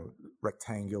 you know,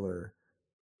 rectangular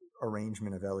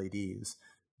arrangement of LEDs,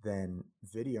 then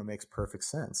video makes perfect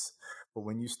sense. But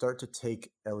when you start to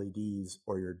take LEDs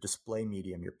or your display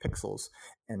medium, your pixels,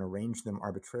 and arrange them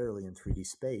arbitrarily in 3D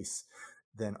space,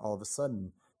 then all of a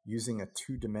sudden, using a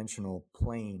two-dimensional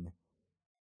plane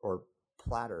or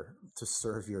platter to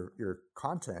serve your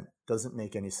content doesn't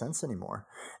make any sense anymore.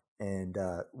 And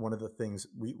one of the things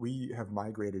we have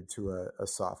migrated to a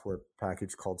software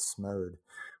package called Smode,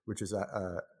 which is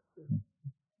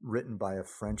written by a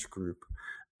French group,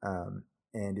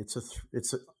 and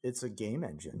it's a game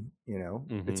engine. You know,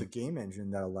 it's Mm-hmm. a game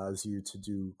engine that allows you to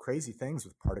do crazy things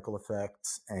with particle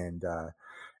effects and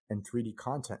 3D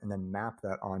content, and then map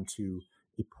that onto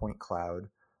a point cloud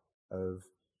of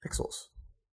pixels.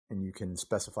 And you can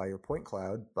specify your point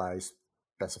cloud by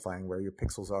specifying where your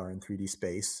pixels are in 3D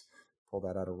space. Pull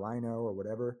that out of Rhino or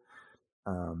whatever.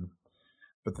 Um,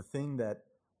 but the thing that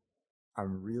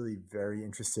I'm really very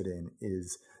interested in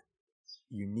is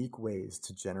unique ways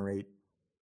to generate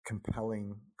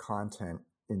compelling content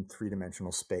in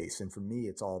three-dimensional space. And for me,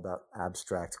 it's all about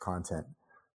abstract content.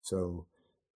 So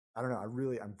I don't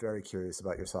know. I'm very curious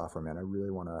about your software, man. I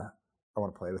want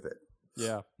to play with it.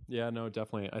 Yeah. Yeah, no,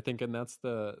 definitely. I think, and that's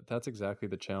exactly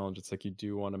the challenge. It's like you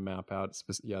do want to map out,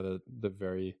 the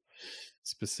very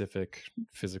specific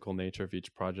physical nature of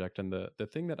each project. And the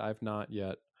thing that I've not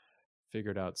yet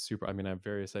figured out I mean, I have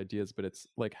various ideas, but it's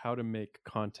like how to make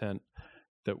content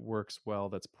that works well,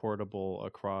 that's portable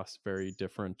across very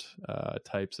different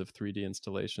types of 3D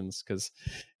installations. Because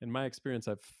in my experience,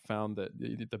 I've found that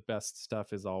the best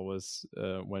stuff is always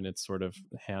when it's sort of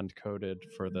hand coded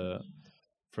for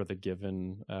the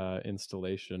given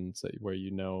installation, so where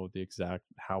you know the exact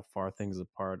how far things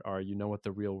apart are, you know what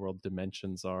the real world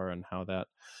dimensions are, and how that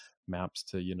maps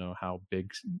to how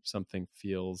big something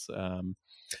feels,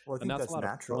 Well, I and think that's a that's lot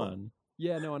of natural. fun.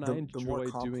 Yeah, no, and I The more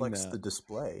enjoy doing complex the that.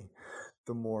 display,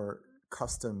 the more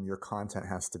custom your content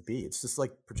has to be. It's just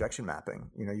like projection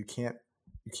mapping. You know, you can't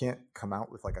come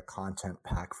out with like a content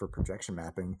pack for projection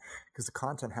mapping because the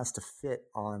content has to fit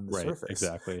on the Right, surface.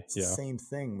 exactly. It's the Yeah. same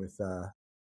thing with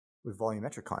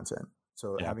volumetric content.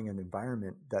 So Yeah. having an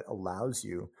environment that allows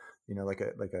you, you know, like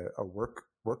a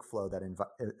workflow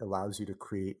that allows you to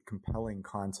create compelling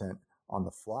content on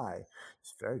the fly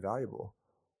is very valuable.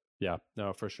 Yeah,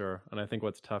 no, for sure. And I think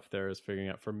what's tough there is figuring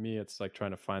out, for me, it's like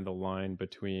trying to find the line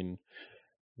between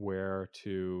where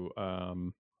to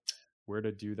um where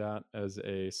to do that as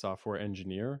a software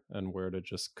engineer and where to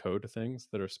just code things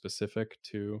that are specific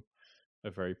to a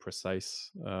very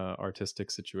precise artistic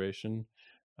situation,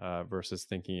 versus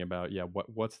thinking about, yeah,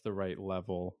 what's the right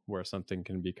level where something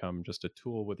can become just a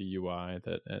tool with a UI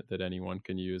that anyone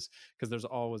can use. Because there's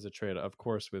always a trade, of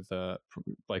course, with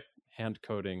like hand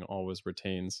coding always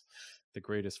retains the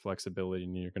greatest flexibility,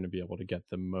 and you're going to be able to get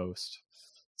the most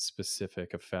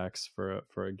specific effects for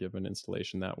a given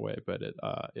installation that way. But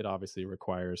it obviously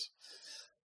requires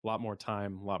a lot more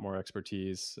time, a lot more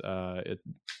expertise. It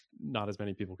Not as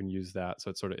many people can use that,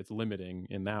 so it's limiting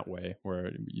in that way,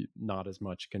 where not as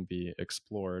much can be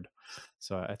explored.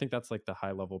 So I think that's like the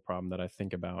high level problem that I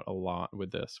think about a lot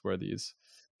with this, where these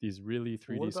really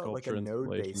But what 3D about like a sculpture node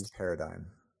based installations. paradigm,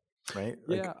 right?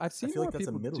 Like Yeah, I've I seen feel like more that's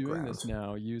a people middle doing ground. this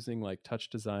now, using like Touch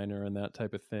Designer and that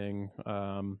type of thing.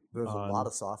 There's a lot On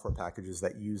of software packages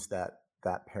that use that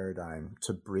paradigm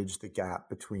to bridge the gap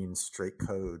between straight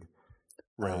code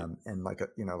Right. and like a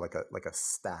like a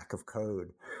stack of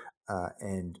code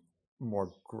and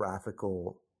more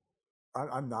graphical.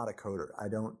 I'm not a coder. I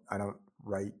don't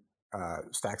write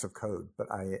stacks of code,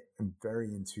 but I am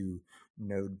very into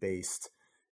node based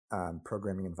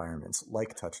programming environments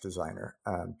like Touch Designer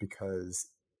because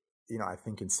I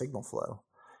think in signal flow,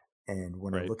 and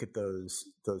when I Right. look at those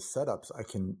setups, I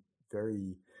can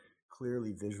very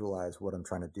clearly visualize what I'm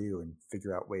trying to do and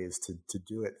figure out ways to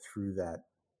do it through that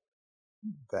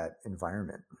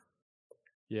environment.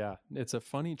 Yeah, it's a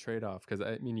funny trade-off, because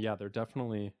I mean, yeah, they're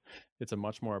definitely, it's a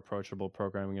much more approachable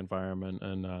programming environment,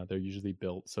 and they're usually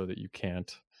built so that you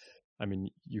can't, I mean,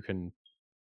 you can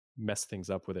mess things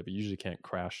up with it, but you usually can't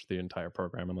crash the entire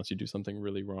program unless you do something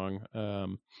really wrong.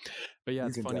 But yeah,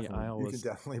 it's funny. I You can always,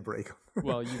 definitely break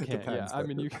well, you them. can't. Yeah, Depends I though.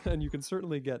 mean, you can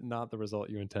certainly get not the result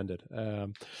you intended.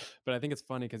 But I think it's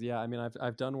funny because, yeah, I mean,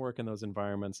 I've done work in those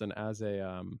environments, and as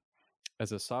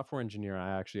a software engineer,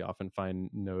 I actually often find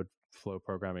node flow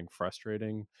programming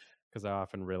frustrating, because I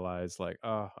often realize like,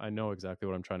 oh, I know exactly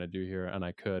what I'm trying to do here, and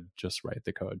I could just write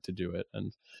the code to do it.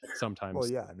 And Well,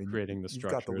 sometimes yeah, I mean, creating the you've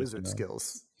got the structures, wizard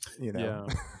skills, you know.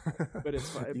 yeah. But it's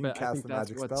fine. You can But I cast think the that's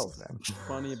magic spells, what's man.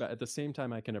 funny about. At the same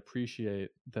time, I can appreciate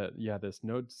that. Yeah, this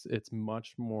node's it's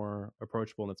much more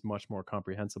approachable and it's much more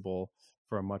comprehensible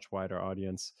for a much wider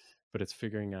audience. But it's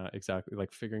figuring out exactly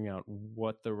like figuring out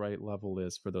what the right level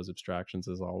is for those abstractions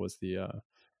is always the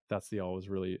that's the always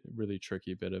really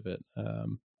tricky bit of it.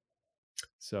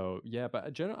 So yeah,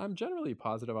 but I'm generally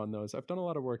positive on those. I've done a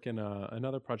lot of work in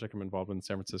another project I'm involved in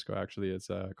San Francisco. Actually, is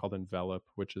called Envelop,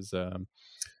 which is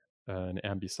an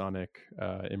ambisonic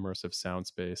immersive sound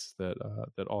space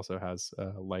that also has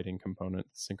a lighting component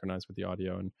synchronized with the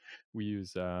audio, and we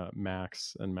use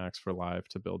Max and Max for Live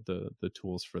to build the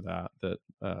tools for that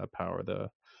power the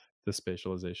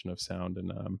spatialization of sound.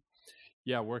 And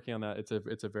yeah, working on that, it's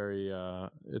a very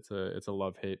it's a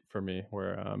love hate for me,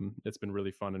 where it's been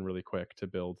really fun and really quick to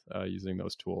build using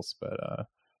those tools. But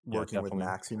yeah, Working with definitely.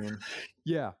 Max, you mean?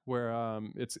 Yeah, where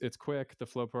it's quick, the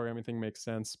flow programming thing makes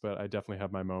sense, but I definitely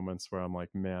have my moments where I'm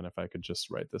like, man, if I could just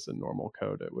write this in normal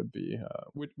code, it would be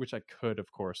which I could,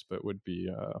 of course, but would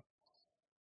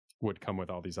come with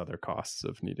all these other costs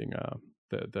of needing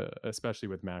the especially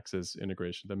with Max's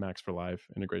integration, the Max for Live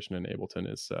integration in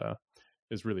Ableton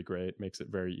is really great. Makes it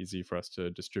very easy for us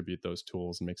to distribute those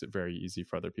tools and makes it very easy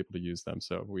for other people to use them.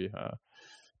 So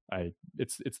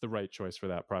it's the right choice for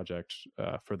that project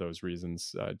for those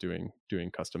reasons.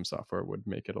 Doing custom software would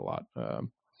make it a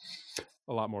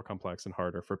lot more complex and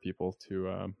harder for people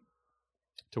to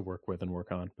work with and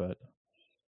work on. But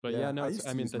yeah, no, I used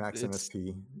to use Max it's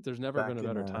MSP there's never been back a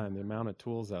in. better time. The amount of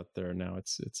tools out there now,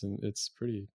 it's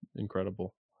pretty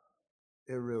incredible.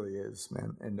 It really is,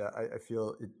 man, and I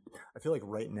feel it. I feel like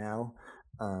right now,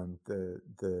 the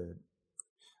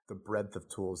breadth of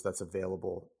tools that's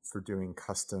available for doing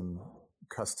custom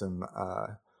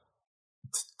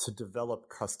to develop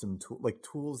custom like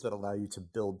tools that allow you to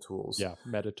build tools. Yeah,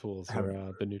 meta tools have,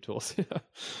 are the new tools.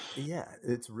 yeah,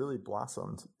 it's really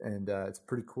blossomed, and it's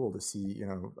pretty cool to see, you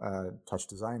know, Touch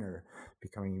Designer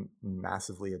becoming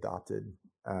massively adopted.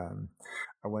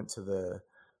 I went to the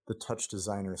Touch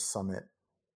Designer Summit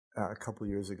a couple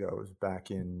years ago. It was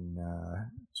back in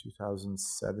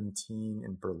 2017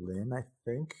 in Berlin, I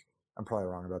think. I'm probably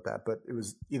wrong about that, but it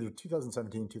was either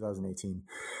 2017, 2018.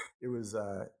 It was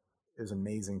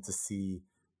amazing to see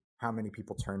how many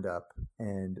people turned up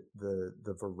and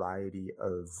the variety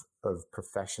of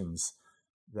professions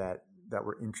that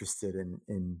were interested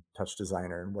in Touch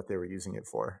Designer and what they were using it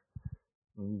for.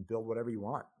 And you build whatever you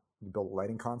want. You build a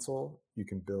lighting console. You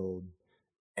can build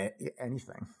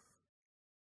anything.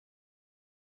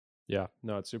 Yeah,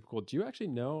 no, it's super cool. Do you actually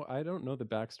know? I don't know the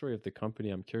backstory of the company.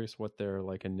 I'm curious what their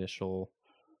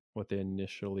what they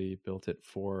initially built it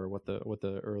for, what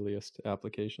the earliest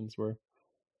applications were.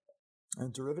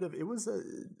 Derivative. It was a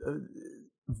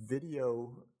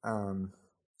video. It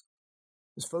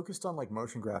was focused on like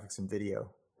motion graphics and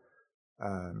video.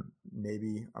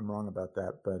 Maybe I'm wrong about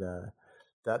that, but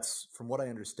that's from what I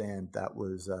understand. That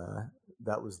was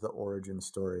the origin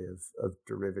story of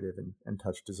Derivative and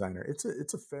Touch Designer.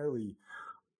 It's a fairly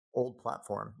old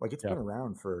platform. Like it's been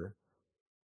around for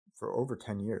over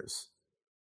 10 years.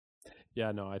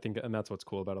 Yeah, no, I think, and that's what's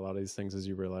cool about a lot of these things is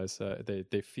you realize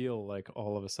they feel like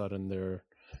all of a sudden they're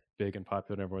big and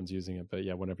popular and everyone's using it. But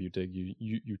yeah, whenever you dig,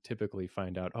 you typically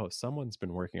find out, oh, someone's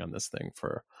been working on this thing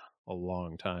for a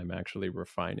long time, actually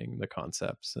refining the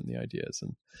concepts and the ideas.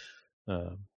 And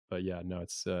but yeah, no,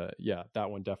 it's yeah, that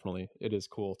one definitely. It is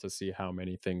cool to see how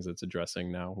many things it's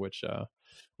addressing now, which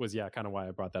was kind of why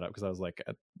I brought that up, because I was like,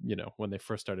 you know, when they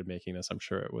first started making this, I'm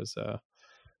sure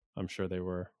they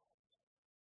were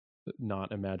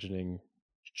not imagining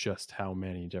just how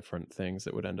many different things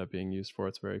it would end up being used for.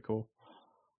 It's very cool.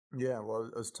 Yeah, well,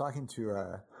 I was talking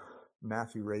to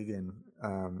Matthew Reagan,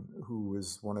 who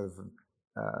was one of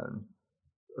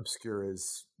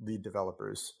Obscura's lead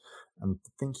developers. I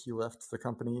think he left the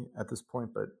company at this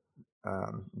point, but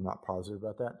I'm not positive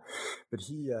about that. But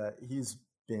he's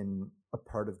been a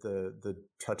part of the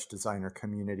Touch Designer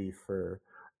community for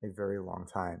a very long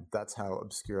time. That's how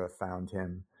Obscura found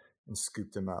him and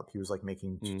scooped him up. He was like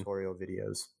making tutorial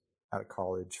videos out of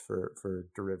college for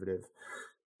Derivative.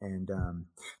 And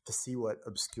to see what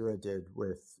Obscura did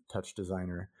with Touch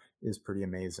Designer is pretty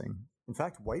amazing. In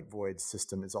fact, White Void's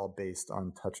system is all based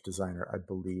on Touch Designer, I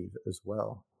believe, as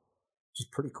well, which is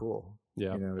pretty cool.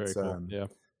 Yeah, you know, very it's cool. Yeah,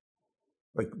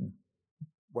 like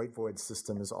White Void's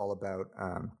system is all about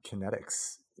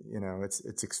kinetics. You know,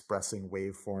 it's expressing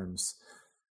waveforms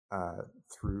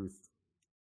through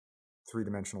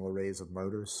three-dimensional arrays of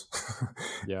motors.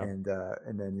 Yeah. And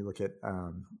then you look at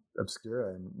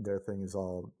Obscura, and their thing is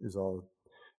all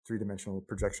three-dimensional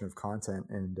projection of content,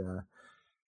 and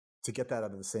to get that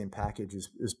out of the same package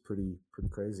is pretty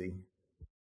crazy.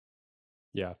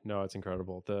 Yeah, no, it's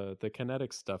incredible. The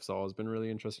kinetic stuff's always been really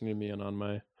interesting to me and on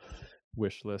my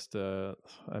wish list. I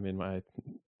mean,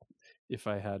 if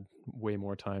I had way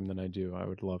more time than I do, I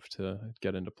would love to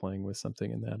get into playing with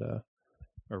something in that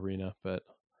arena. But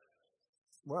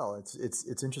well,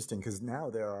 it's interesting because now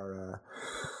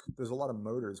there's a lot of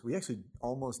motors. We actually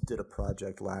almost did a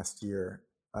project last year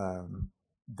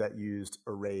that used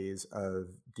arrays of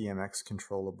DMX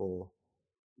controllable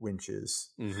winches,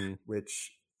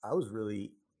 which I was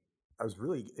really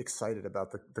excited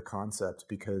about the concept,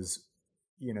 because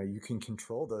you can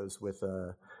control those with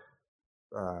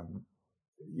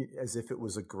as if it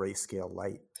was a grayscale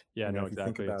light. yeah, no, if you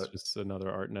think exactly. It's about, just another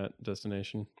ArtNet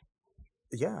destination.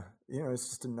 yeah, it's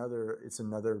just another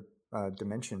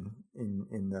dimension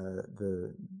in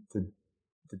the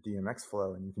DMX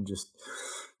flow, and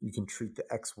you can treat the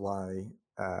XY,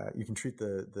 you can treat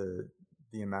the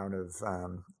amount of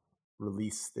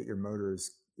release that your motor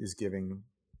is giving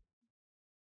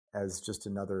as just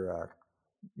another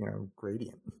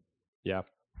gradient. Yeah.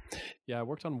 Yeah, I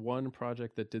worked on one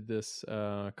project that did this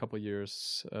a couple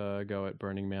years ago at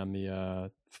Burning Man.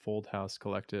 The Fold House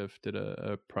Collective did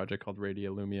a project called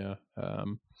Radio Lumia,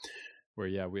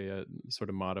 where we sort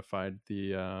of modified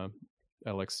the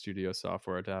LX Studio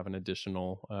software to have an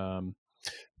additional.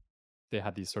 They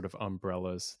had these sort of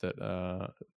umbrellas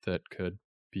that could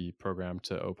be programmed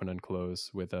to open and close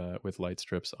with light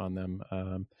strips on them,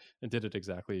 and did it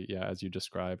exactly as you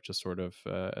described, just sort of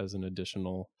as an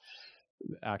additional.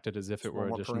 Acted as if it were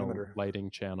additional parameter lighting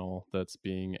channel that's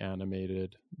being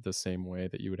animated the same way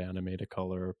that you would animate a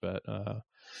color, but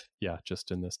just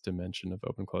in this dimension of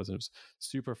open close. And it was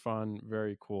super fun,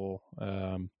 very cool.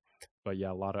 But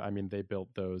yeah, they built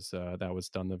those. That was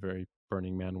done the very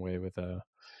Burning Man way with a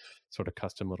sort of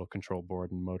custom little control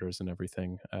board and motors and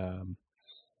everything.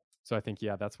 So I think,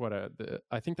 that's what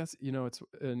I think that's, it's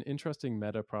an interesting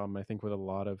meta problem. I think with a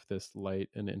lot of this light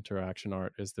and interaction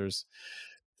art is there's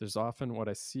often what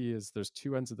I see is there's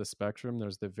two ends of the spectrum.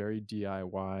 There's the very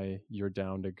DIY, you're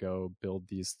down to go build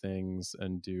these things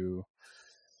and do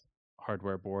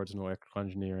hardware boards and electrical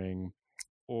engineering,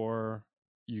 or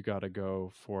you got to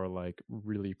go for like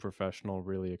really professional,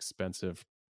 really expensive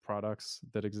products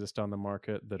that exist on the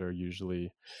market that are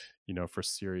usually, for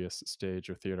serious stage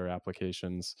or theater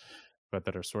applications, but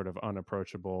that are sort of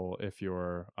unapproachable if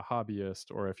you're a hobbyist,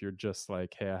 or if you're just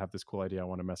like, hey, I have this cool idea, I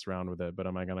want to mess around with it, but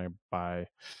am I going to buy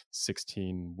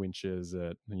 16 winches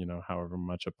at, however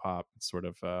much a pop? It sort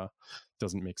of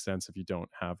doesn't make sense if you don't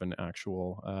have an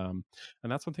actual,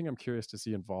 and that's one thing I'm curious to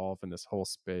see involve in this whole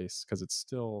space, because it's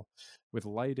still, with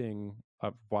lighting,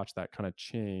 I've watched that kind of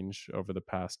change over the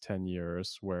past 10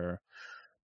 years, where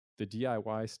the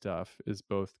DIY stuff is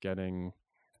both getting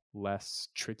less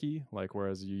tricky, like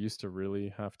whereas you used to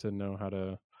really have to know how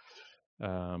to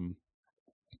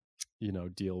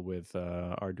deal with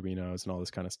Arduinos and all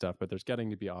this kind of stuff, but there's getting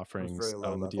to be offerings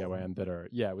on the DIY end that are,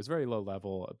 it was very low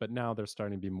level, but now there's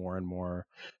starting to be more and more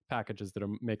packages that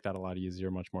make that a lot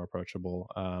easier, much more approachable.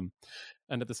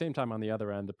 And at the same time, on the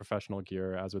other end, the professional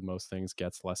gear, as with most things,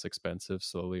 gets less expensive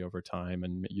slowly over time,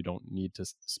 and you don't need to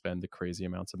spend the crazy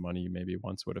amounts of money you maybe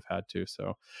once would have had to.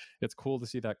 So it's cool to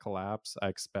see that collapse. I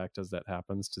expect, as that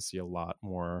happens, to see a lot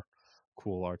more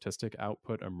cool artistic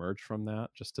output emerge from that,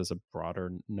 just as a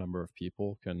broader number of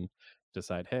people can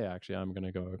decide, hey, actually, I'm going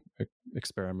to go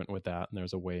experiment with that, and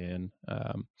there's a way in.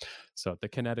 So the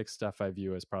kinetic stuff I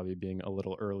view as probably being a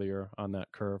little earlier on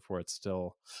that curve, where it's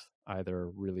still either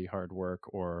really hard work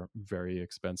or very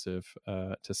expensive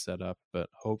to set up. But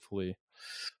hopefully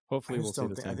we'll see the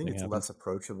same thing. I think it's happen. less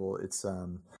approachable. It's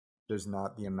there's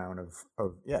not the amount of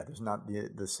there's not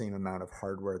the same amount of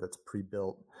hardware that's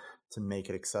pre-built to make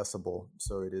it accessible.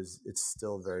 So it's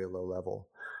still very low level.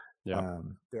 Yeah.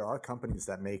 There are companies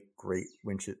that make great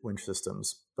winch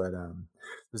systems, but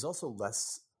there's also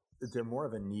less. They're more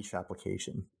of a niche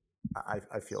application.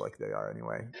 I feel like they are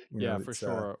anyway. For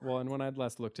sure. Well, and when I'd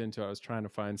last looked into it, I was trying to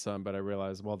find some, but I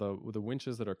realized, well, the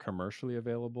winches that are commercially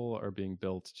available are being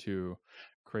built to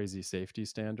crazy safety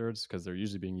standards because they're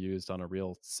usually being used on a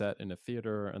real set in a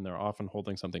theater, and they're often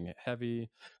holding something heavy.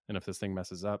 And if this thing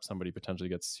messes up, somebody potentially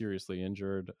gets seriously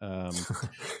injured, You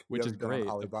which is haven't been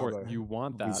on great. Of course, Alibaba you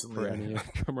want that for recently. any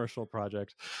commercial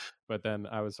project. But then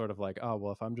I was sort of like, oh,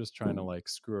 well, if I'm just trying to like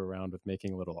screw around with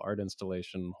making a little art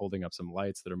installation, holding up some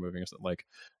lights that are moving, or something, like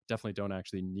definitely don't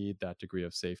actually need that degree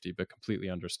of safety, but completely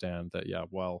understand that, yeah,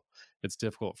 well, it's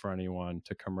difficult for anyone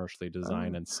to commercially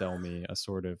design and sell me a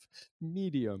sort of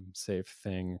medium safe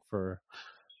thing for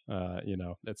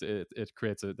it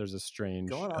creates there's a strange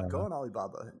Go on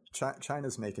Alibaba.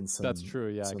 China's making that's true,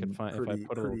 yeah. I could find, if I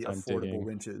put a little pretty time affordable digging.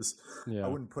 winches. Yeah. I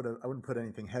wouldn't put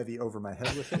anything heavy over my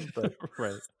head with them, but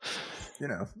Right. you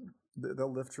know,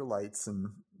 they'll lift your lights, and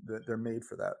they're made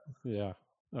for that. Yeah.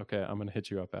 Okay, I'm gonna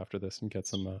hit you up after this and get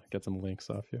some links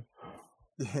off you.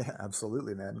 Yeah,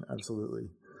 absolutely, man. Absolutely.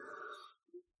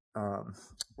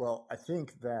 Well, I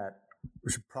think that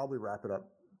we should probably wrap it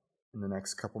up in the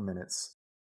next couple minutes.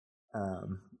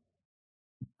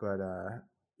 But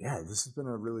yeah, this has been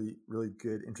a really, really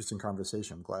good, interesting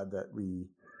conversation. I'm glad that we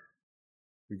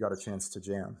got a chance to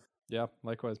jam. Yeah,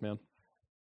 likewise, man.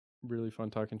 Really fun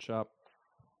talking shop.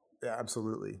 Yeah,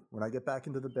 absolutely. When I get back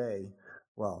into the Bay,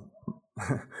 well,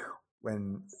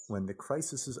 when the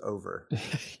crisis is over,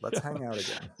 let's hang out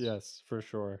again. Yes, for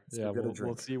sure. Let's yeah, go get a we'll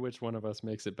drink. see which one of us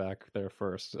makes it back there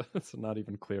first. It's not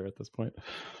even clear at this point.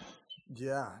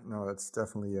 Yeah, no, that's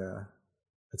definitely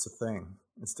it's a thing.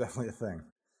 It's definitely a thing.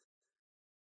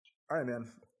 All right,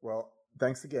 man. Well,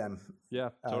 thanks again. Yeah,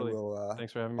 totally.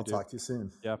 Thanks for having me, I'll dude. talk to you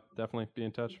soon. Yeah, definitely. Be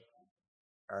in touch.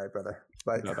 All right, brother.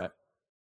 Bye. Bye-bye.